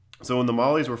 So when the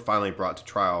Mollies were finally brought to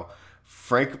trial,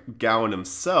 Frank Gowan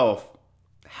himself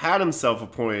had himself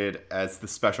appointed as the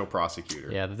special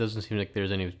prosecutor. Yeah, that doesn't seem like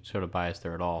there's any sort of bias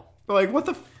there at all. But like, what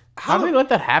the? How did they let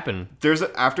that happen?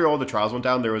 After all the trials went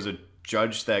down, there was a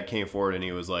judge that came forward and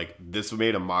he was like, "This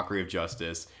made a mockery of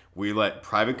justice. We let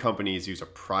private companies use a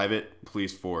private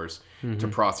police force to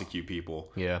prosecute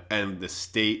people." Yeah. And the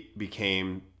state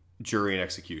became jury and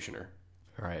executioner.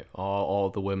 Right. All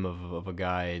at the whim of a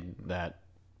guy that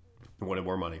Wanted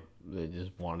more money. they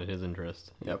just wanted his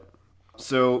interest. Yep.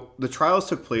 So the trials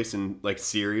took place in like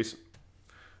series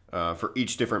for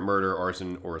each different murder,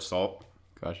 arson, or assault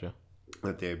Gotcha.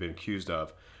 that they had been accused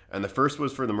of. And the first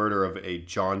was for the murder of a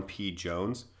John P.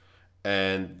 Jones.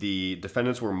 And the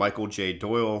defendants were Michael J.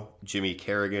 Doyle, Jimmy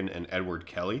Kerrigan, and Edward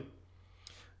Kelly.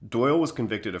 Doyle was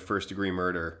convicted of first-degree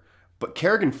murder, but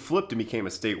Kerrigan flipped and became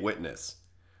a state witness.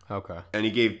 Okay. And he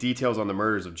gave details on the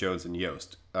murders of Jones and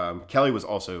Yost. Kelly was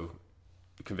also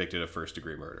convicted of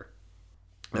first-degree murder.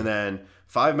 And then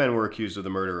 5 men were accused of the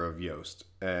murder of Yost.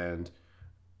 And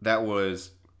that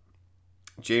was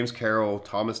James Carroll,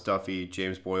 Thomas Duffy,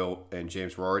 James Boyle, and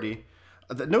James Rorty.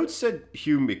 The notes said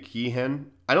Hugh McGeehan.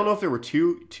 I don't know if there were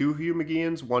two Hugh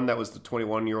McGeehans. One that was the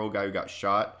 21-year-old guy who got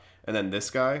shot, and then this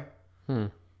guy.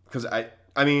 Because I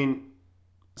mean,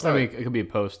 it could be a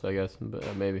post, I guess,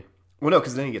 but maybe. Well, no,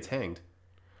 because then he gets hanged.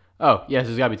 Oh, yes,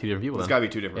 there's got to be 2 different people. There's got to be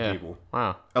 2 different people.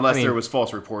 Wow. Unless there was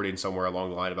false reporting somewhere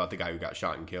along the line about the guy who got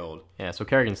shot and killed. Yeah, so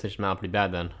Kerrigan snitched him out pretty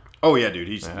bad then. Oh yeah, dude,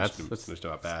 he's That's snitched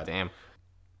out bad. Damn.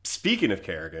 Speaking of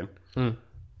Kerrigan,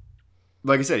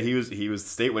 like I said, he was the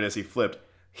state witness. He flipped.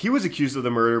 He was accused of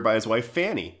the murder by his wife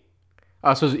Fanny.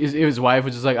 Oh, so his wife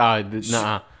was just like,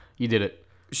 nah, you did it.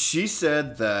 She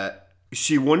said that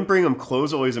she wouldn't bring him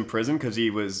clothes while he was in prison because he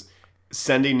was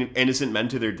sending innocent men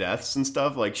to their deaths and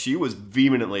stuff. Like, she was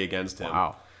vehemently against him.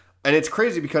 Wow. And it's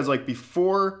crazy because, like,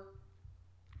 before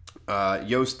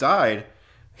Yost died,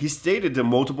 he stated to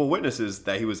multiple witnesses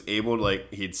that he was able to,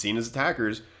 like, he had seen his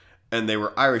attackers and they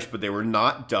were Irish, but they were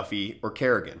not Duffy or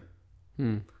Kerrigan.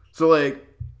 So, like,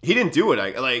 he didn't do it.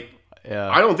 I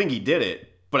don't think he did it,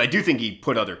 but I do think he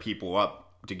put other people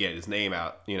up to get his name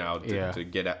out, to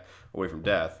get away from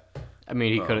death. I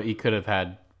mean, he could have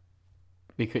had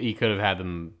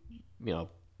them,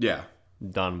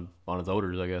 done on his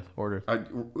orders, I guess.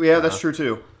 That's true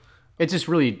too. It's just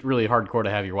really, really hardcore to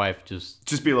have your wife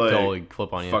just be like, totally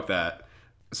flip on you. Fuck that.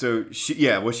 So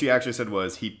what she actually said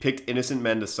was he picked innocent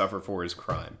men to suffer for his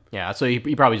crime. Yeah, so he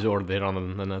probably just ordered the hit on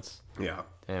them, and that's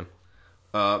damn.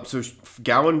 So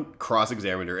Gowan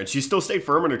cross-examined her, and she still stayed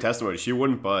firm in her testimony. She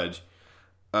wouldn't budge,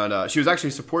 and she was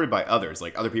actually supported by others.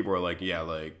 Like, other people were like, "Yeah,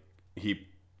 like, he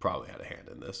probably had a hand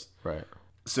in this." Right.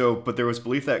 So, but there was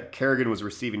belief that Kerrigan was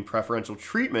receiving preferential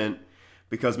treatment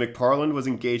because McParland was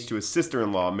engaged to his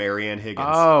sister-in-law, Mary Ann Higgins.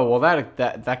 Oh, well,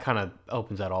 that kind of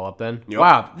opens that all up then. Yep.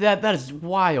 Wow, that is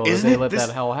wild Isn't that they it? let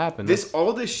that hell happen.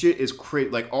 All this shit is crazy.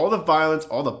 Like, all the violence,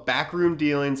 all the backroom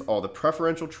dealings, all the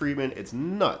preferential treatment, it's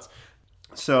nuts.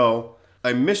 So,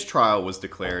 a mistrial was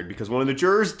declared because one of the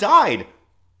jurors died.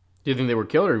 Do you think they were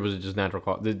killed, or was it just natural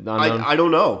cause? I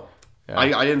don't know. Yeah.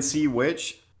 I didn't see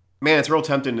which. Man, it's real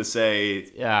tempting to say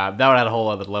Yeah, that would add a whole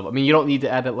other level. I mean, you don't need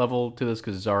to add that level to this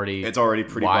because it's already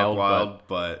pretty wild,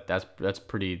 but that's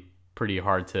pretty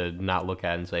hard to not look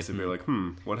at and say. So they're like,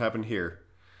 what happened here?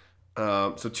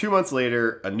 So 2 months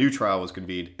later, a new trial was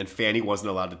convened, and Fanny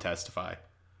wasn't allowed to testify.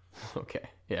 Okay,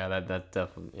 yeah, that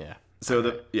definitely, yeah. So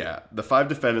the 5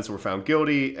 defendants were found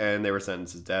guilty, and they were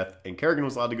sentenced to death, and Kerrigan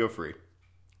was allowed to go free,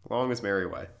 long as Mary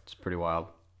away. It's pretty wild.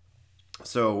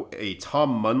 So a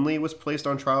Tom Munley was placed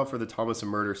on trial for the Thomas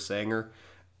and murder Sanger,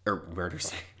 or murder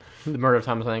Sanger. The murder of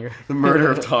Thomas Sanger. The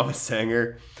murder of Thomas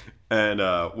Sanger, and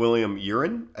William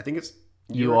Uren. I think it's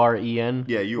Uren.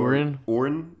 Yeah, Uren.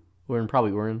 Uren,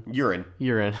 Probably Uren.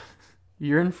 Urine.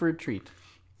 Urine for a treat.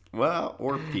 Well,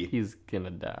 or pee. He's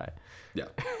gonna die. Yeah.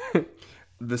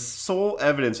 The sole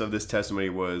evidence of this testimony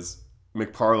was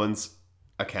McParland's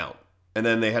account, and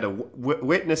then they had a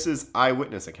witness's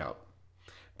eyewitness account.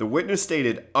 The witness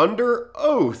stated under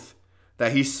oath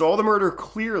that he saw the murder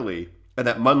clearly and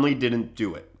that Munley didn't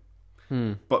do it.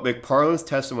 But McParland's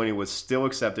testimony was still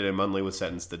accepted, and Munley was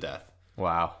sentenced to death.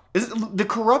 Wow. The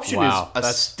corruption is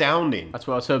astounding. That's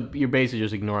what. So you're basically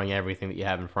just ignoring everything that you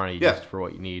have in front of you just for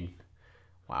what you need.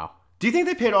 Wow. Do you think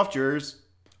they paid off jurors?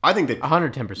 I think they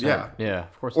 110%. Yeah,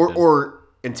 of course. Or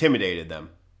intimidated them.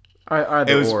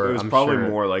 Either It was I'm probably sure.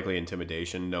 more likely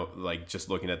intimidation. No, like just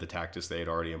looking at the tactics they had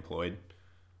already employed.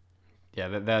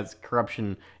 Yeah, that's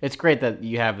corruption. It's great that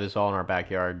you have this all in our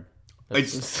backyard.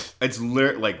 It's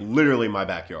literally my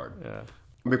backyard. Yeah.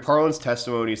 McParland's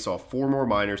testimony saw 4 more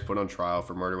minors put on trial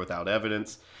for murder without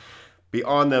evidence,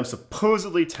 beyond them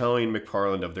supposedly telling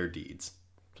McParland of their deeds.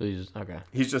 So he's just, okay.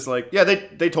 He's just like, yeah,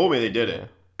 they told me they did it,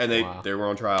 and Wow. they were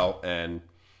on trial, and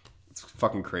it's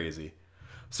fucking crazy.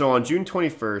 So on June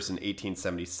 21st in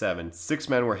 1877, 6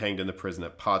 men were hanged in the prison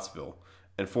at Pottsville,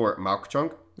 and 4 at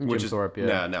Mauchunk, which Jim is Thorpe,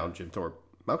 yeah. now Jim Thorpe.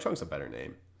 Mauchunk's a better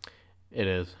name. It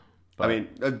is. I mean,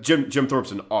 Jim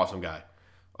Thorpe's an awesome guy.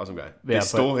 Awesome guy. They Yeah,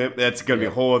 stole him. That's going to be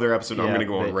a whole other episode. I'm going to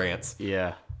go on rants.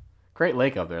 Yeah. Great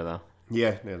lake up there, though.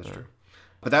 Yeah, that's true.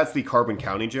 But that's the Carbon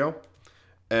County Jail.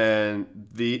 And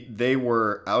they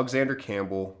were Alexander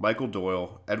Campbell, Michael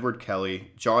Doyle, Edward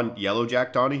Kelly, John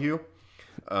Yellowjack Donahue.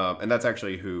 And that's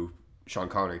actually who Sean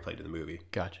Connery played in the movie.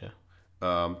 Gotcha.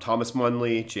 Thomas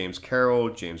Munley, James Carroll,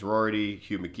 James Rorty,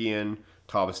 Hugh McGeehan,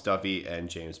 Thomas Duffy, and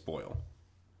James Boyle.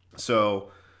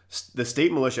 So the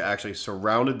state militia actually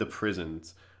surrounded the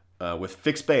prisons with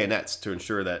fixed bayonets to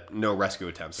ensure that no rescue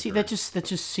attempts occurred. That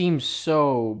just seems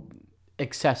so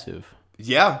excessive.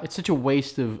 Yeah. It's such a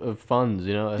waste of funds,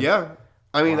 you know? Yeah.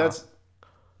 I mean, God,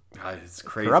 it's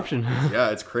crazy. Corruption.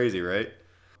 Yeah, it's crazy, right?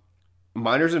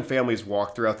 Miners and families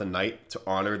walked throughout the night to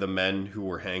honor the men who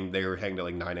were hanged. They were hanged at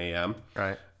like 9 a.m.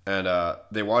 Right. And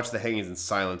they watched the hangings in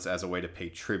silence as a way to pay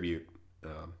tribute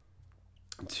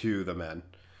to the men.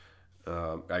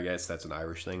 I guess that's an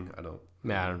Irish thing. I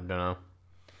don't know.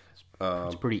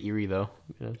 It's pretty eerie, though.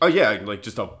 Yeah. Oh, yeah. Like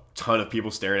just a ton of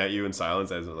people staring at you in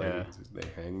silence as they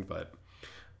hang. But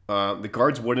the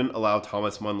guards wouldn't allow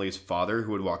Thomas Munley's father,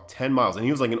 who would walk 10 miles. And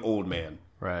he was like an old man.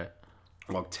 Right.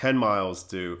 Walked 10 miles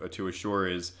to assure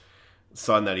his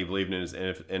son that he believed in his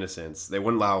innocence. They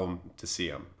wouldn't allow him to see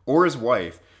him. Or his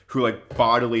wife, who like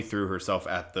bodily threw herself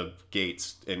at the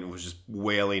gates and was just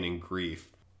wailing in grief.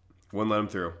 Wouldn't let him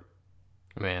through.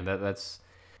 Man, that's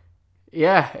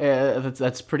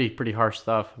pretty harsh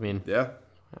stuff. I mean, yeah.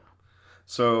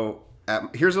 So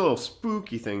here's a little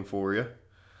spooky thing for you.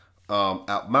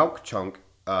 At Mauchunk,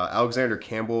 Alexander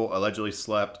Campbell allegedly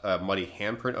slept a muddy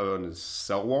handprint on his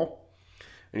cell wall.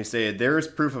 And he stated, "There is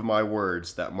proof of my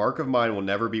words. That mark of mine will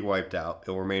never be wiped out.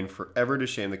 It will remain forever to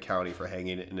shame the county for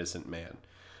hanging an innocent man."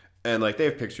 And like they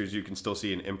have pictures, you can still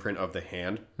see an imprint of the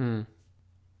hand. It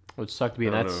would suck to be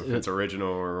in I that. don't know if it's original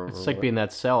or. It's like being in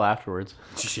that cell afterwards.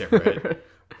 Yeah, right.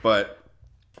 But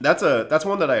that's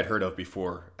one that I had heard of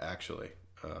before, actually.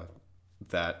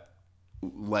 That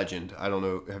legend. I don't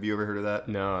know. Have you ever heard of that?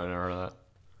 No, I never heard of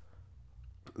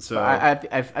that. So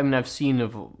I've seen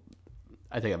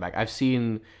I take it back. I've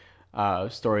seen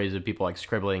stories of people like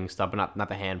scribbling stuff, but not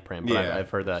the handprint. But Yeah. I've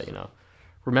heard that, you know,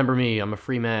 remember me, I'm a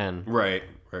free man. right.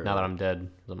 Now that I'm dead,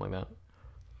 something like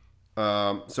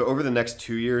that. So over the next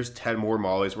 2 years, 10 more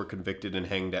Mollies were convicted and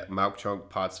hanged at Mauchunk,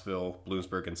 Pottsville,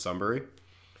 Bloomsburg, and Sunbury.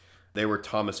 They were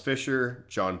Thomas Fisher,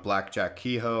 John Blackjack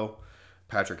Kehoe,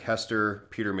 Patrick Hester,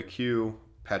 Peter McHugh,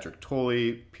 Patrick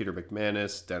Tolley, Peter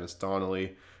McManus, Dennis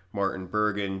Donnelly, Martin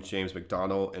Bergen, James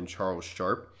McDonnell, and Charles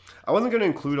Sharp. I wasn't going to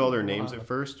include all their names at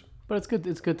first, But it's good.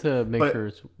 It's good to make but sure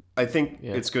it's I think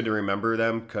it's good to remember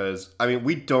them because, I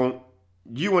mean,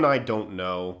 you and I don't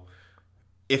know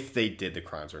if they did the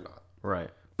crimes or not. right.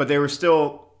 But they were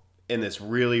still in this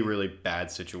really, really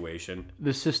bad situation.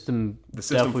 The system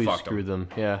definitely screwed them.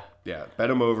 Yeah. Yeah, bet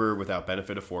them over without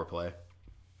benefit of foreplay.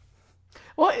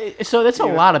 Well, so that's a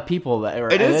lot of people.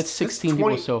 It is. That's 16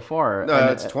 people so far. No,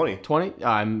 that's 20. 20?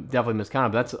 I'm definitely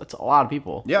miscounted, but that's a lot of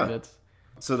people. Yeah.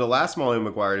 So the last Molly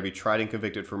Maguire to be tried and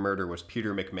convicted for murder was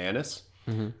Peter McManus.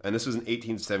 And this was in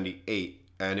 1878.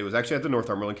 And it was actually at the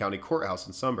Northumberland County Courthouse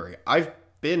in Sunbury. I've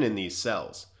been in these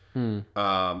cells.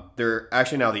 They're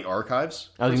actually now the archives.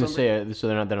 I was going to say, so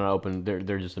they're not open.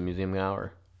 They're just a museum now,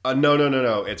 or?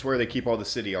 No. It's where they keep all the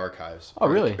city archives. Oh,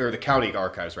 really? Or the county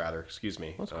archives, rather. Excuse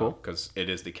me. That's cool. Because it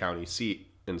is the county seat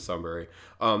in Sunbury.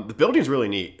 The building's really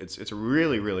neat. It's a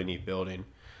really, really neat building.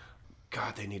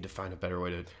 God, they need to find a better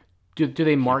way to... Do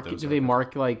they mark? Do they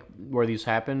mark like where these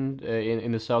happened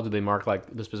in the cell? Do they mark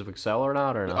like the specific cell or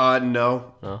not? Or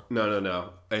no? No.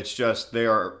 It's just they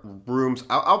are rooms.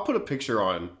 I'll put a picture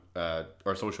on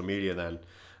our social media then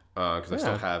because I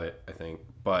still have it, I think.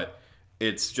 But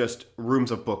it's just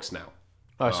rooms of books now.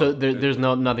 Oh, so there's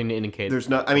nothing to indicate. There's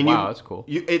not. I mean, wow, that's cool.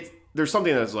 There's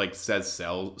something that's like says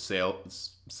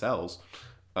cells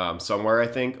somewhere. I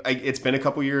think it's been a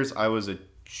couple years. I was a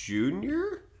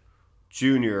junior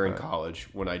in college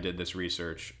when I did this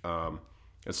research. A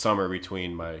summer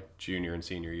between my junior and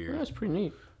senior year. Yeah, that's pretty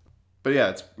neat. But yeah,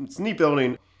 it's a neat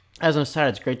building. As an aside,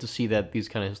 it's great to see that these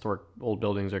kind of historic old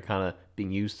buildings are kind of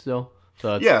being used still.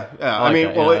 So I mean,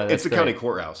 it's the great. county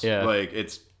courthouse. Yeah, like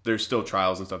there's still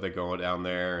trials and stuff that go on down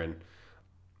there, and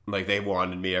like they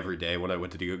wanted me every day when I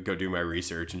went to go do my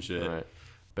research and shit. Right.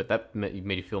 But that made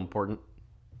you feel important.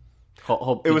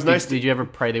 It was nice. Did you ever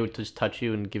pray they would just touch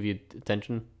you and give you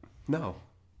attention? No,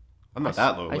 I'm not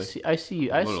that lonely. I see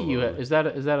you. Is that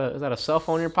a cell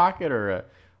phone in your pocket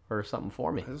or something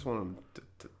for me? I just want them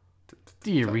to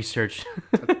do your research.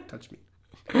 touch me,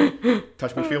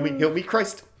 feel me, heal me,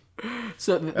 Christ.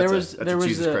 So there was a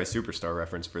Jesus Christ Superstar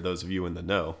reference for those of you in the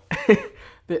know.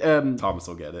 Thomas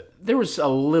will get it. There was a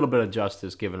little bit of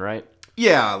justice given, right?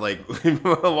 Yeah, like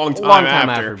a long time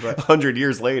after, but 100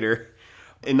 years later.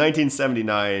 In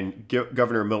 1979,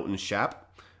 Governor Milton Shapp,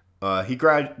 he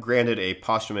granted a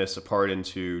posthumous pardon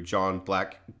to John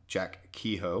Blackjack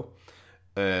Kehoe.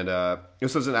 And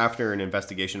this was after an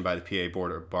investigation by the PA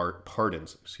Board of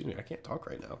Pardons. Excuse me, I can't talk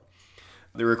right now.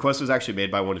 The request was actually made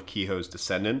by one of Kehoe's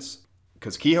descendants,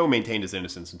 because Kehoe maintained his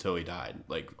innocence until he died,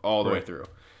 like all the way through.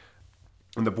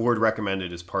 And the board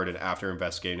recommended his pardon after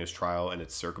investigating his trial and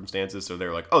its circumstances. So they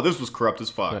were like, "Oh, this was corrupt as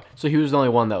fuck." Right. So he was the only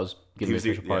one that was getting the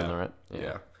official pardon, right?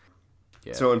 Yeah.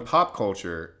 So in pop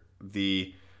culture,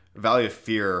 the Valley of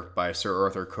Fear by Sir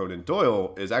Arthur Conan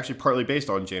Doyle is actually partly based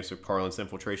on James McParland's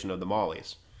infiltration of the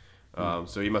Mollies.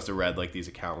 So he must have read like these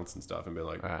accounts and stuff and been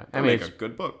like, right. I mean, make a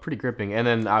good book. Pretty gripping. And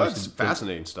then obviously it's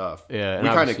fascinating stuff. Yeah,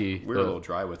 and we were a little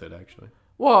dry with it actually.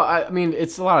 Well, I mean,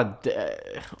 it's a lot of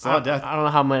it's a lot of death. I don't know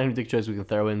how many dick jokes we can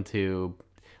throw into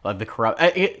like the corrupt.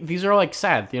 These are like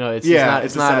sad, you know. It's a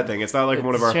sad thing. It's not like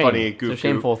one of our funny, goofy, it's a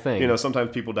shameful thing. You know,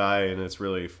 sometimes people die and it's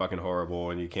really fucking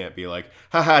horrible, and you can't be like,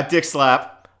 haha, dick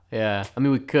slap. Yeah, I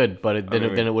mean we could, but then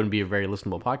it wouldn't be a very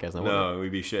listenable podcast. No,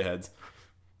 we'd be shitheads.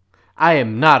 I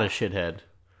am not a shithead.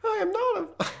 I am not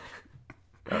a.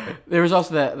 Right. There was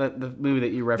also the movie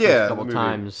that you referenced a couple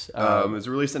times. It was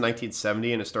released in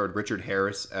 1970, and it starred Richard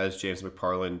Harris as James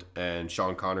McParland and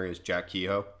Sean Connery as Jack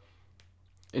Kehoe.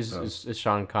 Is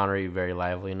Sean Connery very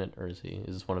lively in it, or is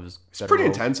this one of his? He's pretty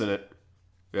roles? intense in it.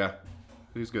 Yeah,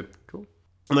 he's good. Cool.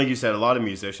 And like you said, a lot of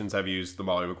musicians have used the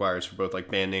Molly Maguires for both like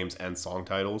band names and song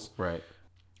titles. Right.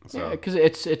 So. Yeah, because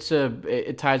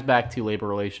it ties back to labor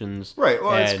relations. Right.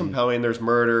 Well, it's compelling. There's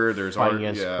murder. There's fighting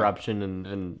against corruption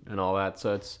and all that.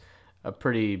 So it's a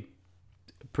pretty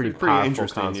powerful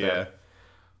interesting concept.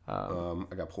 Yeah.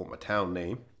 I got to pull up my town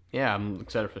name. Yeah, I'm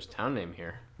excited for this town name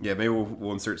here. Yeah, maybe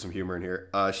we'll insert some humor in here.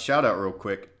 Shout out real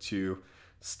quick to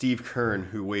Steve Kern,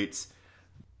 who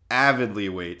avidly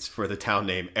waits for the town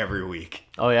name every week.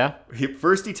 Oh yeah.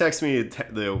 First he texts me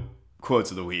the quotes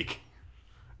of the week.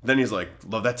 Then he's like,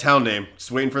 love that town name. Just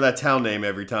waiting for that town name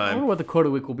every time. I wonder what the quote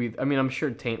of the week will be. I mean, I'm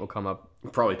sure Taint will come up.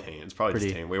 Probably Taint. It's probably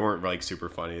just Taint. We weren't like super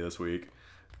funny this week.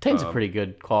 Taint's a pretty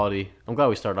good quality. I'm glad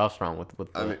we started off strong with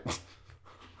I mean,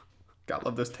 gotta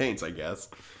love those Taints, I guess.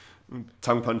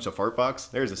 Tongue punch a fart box.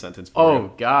 There's a sentence for Oh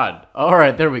you. God! All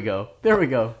right, there we go. There we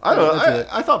go. I don't That's know. it.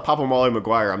 I thought Papa Molly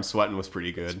Maguire, I'm sweating, was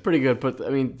pretty good. Pretty good, but I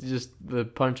mean, just the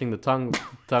punching the tongue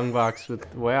box with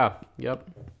yep,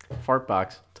 fart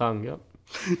box tongue, yep.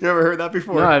 You ever heard that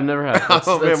before? No, I've never had.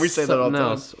 Oh, man, we say that all the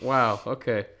time. something else. Wow.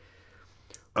 Okay.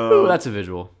 Ooh, that's a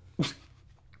visual.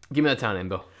 Give me that town name,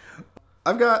 Bill.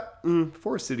 I've got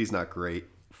Forest City's not great.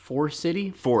 Forest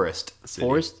City. Forest City.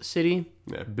 Forest City.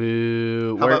 Yeah.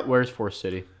 Boo. About- Where's Forest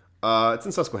City? It's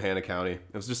in Susquehanna County.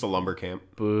 It was just a lumber camp.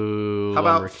 Boo. How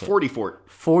about 40 Fort?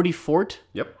 40 Fort?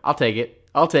 Yep. I'll take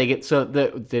it. So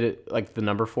did it like the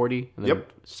number 40? And then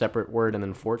Yep. Separate word and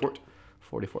then fort? Fort.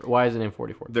 40 Fort. Why is it named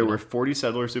 40 Fort? There were 40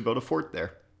 settlers who built a fort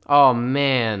there. Oh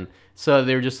man. So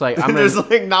they were just like, I'm There's gonna,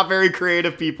 like not very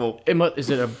creative people. is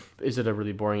it a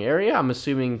really boring area? I'm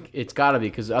assuming it's got to be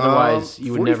because otherwise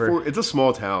you would 44 never. It's a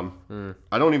small town.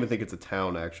 I don't even think it's a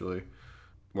town actually.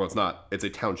 Well, it's not. It's a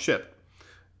township.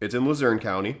 It's in Luzerne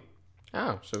County.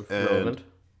 Oh, so And relevant.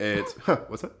 It's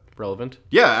what's that? Relevant.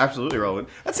 Yeah, absolutely relevant.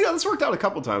 That's worked out a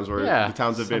couple times where Yeah, the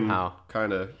towns have somehow. been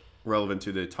kind of relevant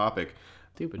to the topic.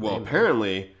 Stupid. Well, name.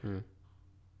 apparently,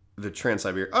 the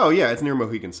Trans-Siberian. Oh yeah, it's near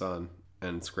Mohegan Sun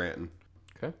and Scranton.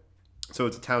 Okay. So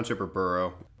it's a township or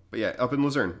borough. But yeah, up in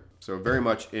Luzerne. So very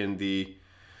much in the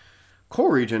coal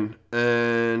region,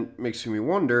 and makes me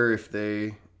wonder if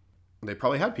they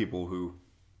probably had people who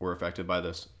were affected by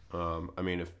this. I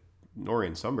mean, if Norrie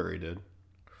and Sunbury did.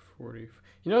 40.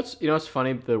 You know what's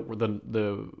funny?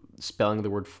 The spelling of the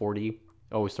word 40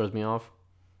 always throws me off.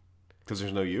 Because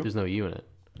there's no U? There's no U in it.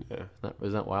 Yeah.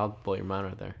 Isn't that wild? Blow your mind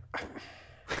right there. I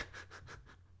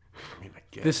mean, I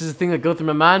guess. This is the thing that goes through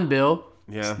my mind, Bill.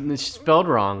 Yeah. It's spelled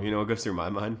wrong. You know what goes through my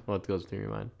mind? What goes through your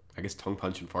mind? I guess tongue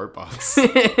punch and fart box.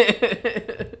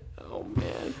 Oh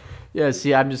man. Yeah.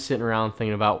 See, I'm just sitting around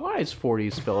thinking about why is 40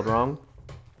 spelled wrong,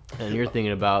 and you're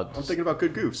thinking about I'm thinking about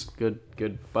good goofs. good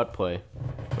butt play,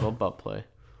 good old butt play.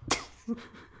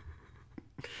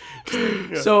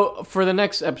 So for the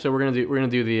next episode, we're gonna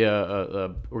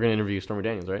interview Stormy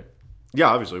Daniels, right? Yeah,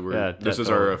 obviously. This is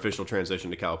our totally. official transition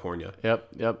to California.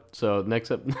 Yep. So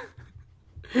next up,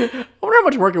 I wonder how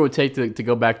much work it would take to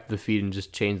go back to the feed and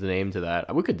just change the name to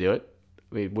that. We could do it.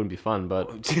 I mean, it wouldn't be fun,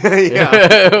 but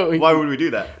Yeah. Why would we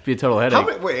do that? it'd be a total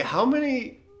headache. How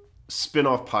many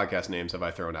spin-off podcast names have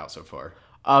I thrown out so far?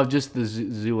 Just the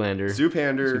Zoolander.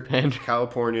 Zoopander,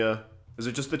 California. Is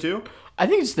it just the two? I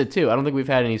think it's the two. I don't think we've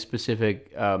had any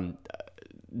specific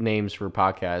names for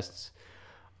podcasts.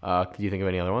 Could you think of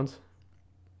any other ones?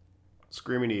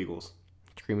 Screaming Eagles.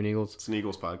 Screaming Eagles. It's an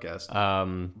Eagles podcast.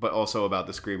 But also about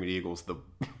the Screaming Eagles, the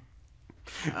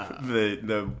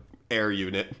air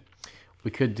unit.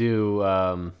 we could do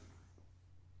Oh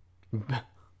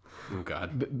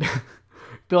God.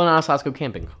 Bill Anastas go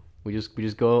camping. We just go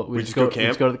just go we camp?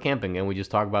 just go to the camping and we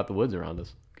just talk about the woods around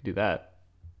us. We could do that.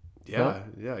 Yeah,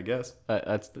 I guess.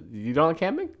 You don't like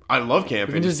camping? I love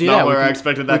camping. We can just It's do not that. where We I can-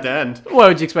 expected that to end. What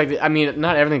would you expect? I mean,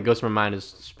 not everything that goes to my mind is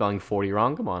spelling 40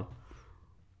 wrong. Come on.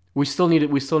 We still need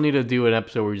to do an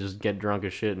episode where we just get drunk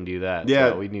as shit and do that. Yeah.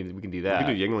 So we can do We that.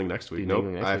 can do Yingling next week. Do Nope,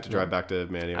 Yuengling next I have week? to drive back to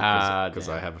Manio because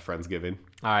damn. I have a Friendsgiving.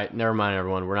 All right, never mind,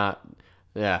 everyone. We're not.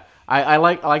 Yeah, I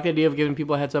like the idea of giving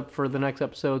people a heads up for the next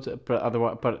episodes,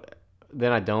 but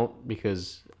then I don't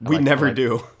because We never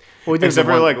do. Well, we did Except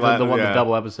the for one, like the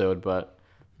double episode, but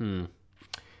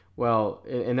well,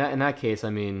 in that case, I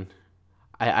mean,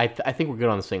 I think we're good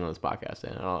on the single on this podcast,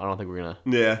 and I don't think we're gonna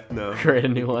Yeah, no. create a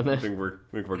new one. I Then. think we're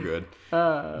good.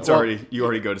 Well, You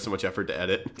already go to so much effort to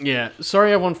edit. Yeah,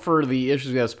 sorry everyone for the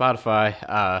issues we had with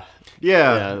Spotify.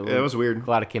 Yeah, it was weird.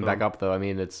 Glad it came back up though. I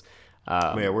mean, it's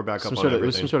Yeah, we're back up on it was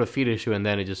everything. some sort of feed issue, and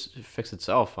then it just fixed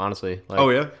itself. Honestly. Like, Oh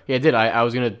yeah, yeah, it did. I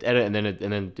was gonna edit, and then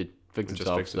it fixed just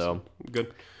itself. fixed So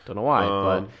good. don't know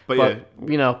why, but yeah.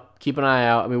 you know, keep an eye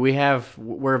out. I mean,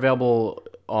 we're available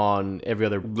on every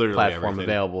other Literally platform everything.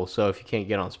 available. So if you can't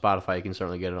get on Spotify, you can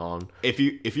certainly get it on. If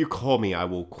you call me, I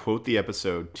will quote the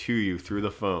episode to you through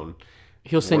the phone.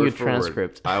 He'll send you a word for word.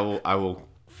 transcript. I will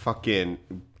fucking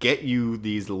get you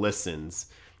these listens.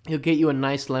 He'll get you a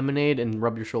nice lemonade and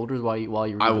rub your shoulders while you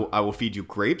read I will feed you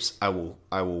grapes. I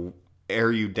will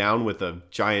air you down with a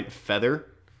giant feather.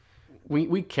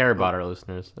 We care about our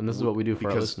listeners, and this is what we do for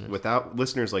our Because listeners. without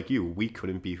listeners like you, we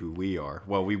couldn't be who we are.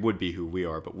 Well, we would be who we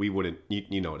are, but we wouldn't.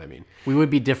 You know what I mean? We would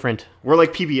be different. We're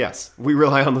like PBS. We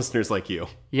rely on listeners like you.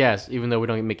 Yes, even though we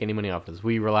don't make any money off this,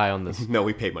 we rely on this. No,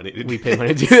 we pay money. We pay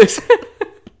money to do this.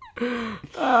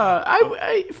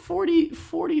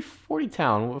 40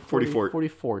 town. 40 fort. 40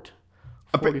 fort.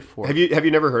 40 fort. Have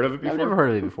you never heard of it before? I've never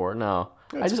heard of it before. No.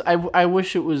 I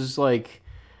wish it was like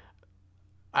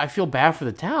I feel bad for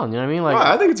the town. You know what I mean? Like,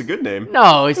 I think it's a good name.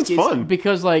 no, it's fun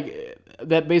because like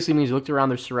that basically means you looked around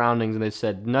their surroundings and they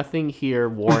said nothing here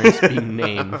warrants being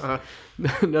named.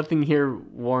 Nothing here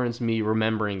warrants me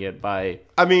remembering it by.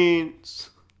 I mean,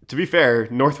 to be fair,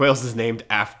 North Wales is named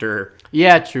after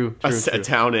True. a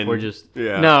town in we're just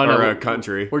or a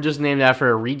country. We're just named after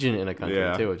a region in a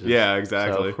country too. Which is,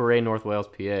 exactly. So hooray, North Wales,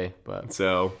 PA. But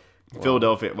so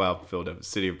Philadelphia,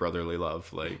 City of Brotherly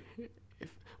Love, like.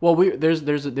 Well, there's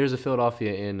a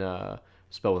Philadelphia in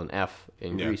spelled with an F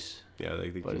in Greece. Yeah, they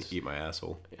can eat my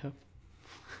asshole. Yeah.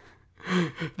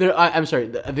 I'm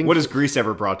sorry. I think what has Greece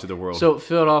ever brought to the world? So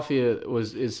Philadelphia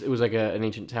was like an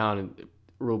ancient town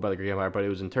ruled by the Greek Empire, but it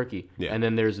was in Turkey. Yeah. And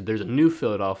then there's a new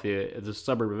Philadelphia. It's a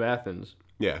suburb of Athens.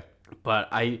 Yeah. But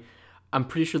I'm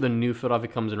pretty sure the new Philadelphia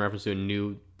comes in reference to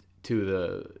new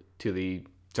to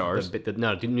ours?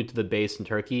 New to the base in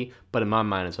Turkey. But in my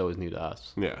mind, it's always new to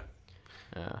us. Yeah.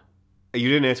 You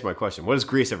didn't answer my question. What has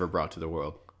Greece ever brought to the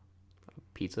world?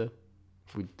 Pizza.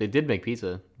 They did make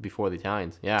pizza before the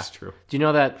Italians. Yeah, that's true. Do you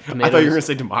know that tomatoes? I thought you were going to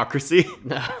say democracy.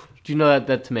 No. Do you know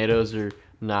that tomatoes are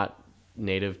not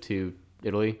native to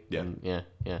Italy? Yeah. Yeah.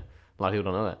 A lot of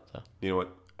people don't know that. So. You know what?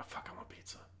 Oh, fuck, I want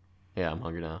pizza. Yeah, I'm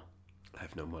hungry now. I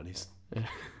have no monies.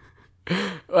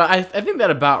 Well, I think that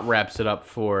about wraps it up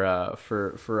for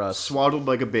us. Swaddled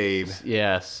like a babe.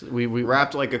 Yes, we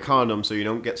wrapped like a condom, so you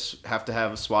don't have to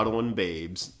have swaddling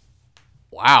babes.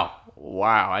 Wow.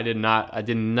 I did not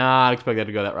expect that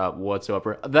to go that route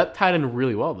whatsoever. That tied in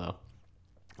really well though,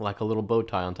 like a little bow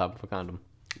tie on top of a condom.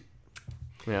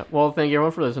 Yeah. Well, thank you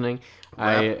everyone for listening.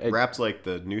 Wrapped like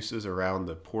the nooses around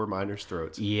the poor miners'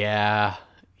 throats. Yeah.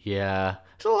 There's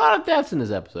a lot of deaths in this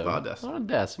episode. A lot of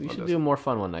deaths. We should do a more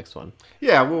fun one next one.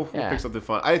 Yeah, we'll pick something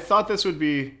fun. I thought this would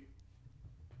be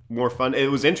more fun. It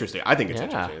was interesting. I think it's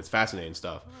interesting. It's fascinating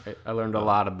stuff. I learned a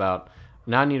lot about.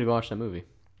 Now I need to go watch that movie.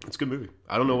 It's a good movie.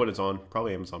 I don't know what it's on.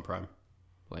 Probably Amazon Prime.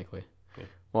 Likely. Yeah.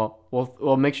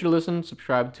 Well, make sure to listen.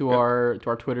 Subscribe to our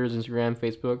Twitters, Instagram,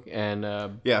 Facebook, and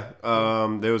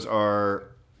those are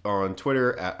on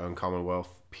Twitter at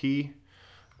UncommonwealthP,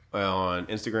 on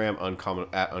Instagram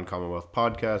at Uncommonwealth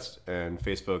Podcast, and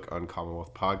Facebook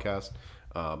Uncommonwealth Podcast.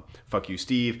 Fuck you,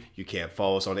 Steve. You can't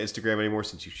follow us on Instagram anymore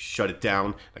since you shut it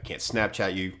down. I can't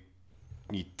Snapchat you.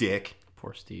 You dick.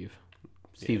 Poor Steve.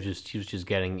 He was just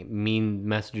getting mean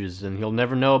messages, and he'll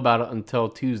never know about it until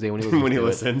Tuesday when he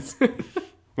listens.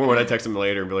 Or when I text him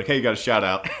later and be like, "Hey, you got a shout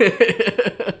out."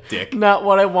 Dick. Not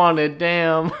what I wanted.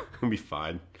 Damn. It'll be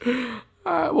fine. All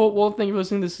right. Well, thank you for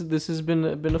listening. This has been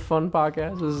a fun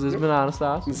podcast. This has been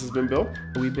Anastas. This has been Bill.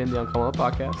 We've been the Uncommonwealth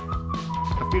Podcast.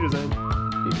 Auf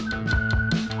Wiedersehen.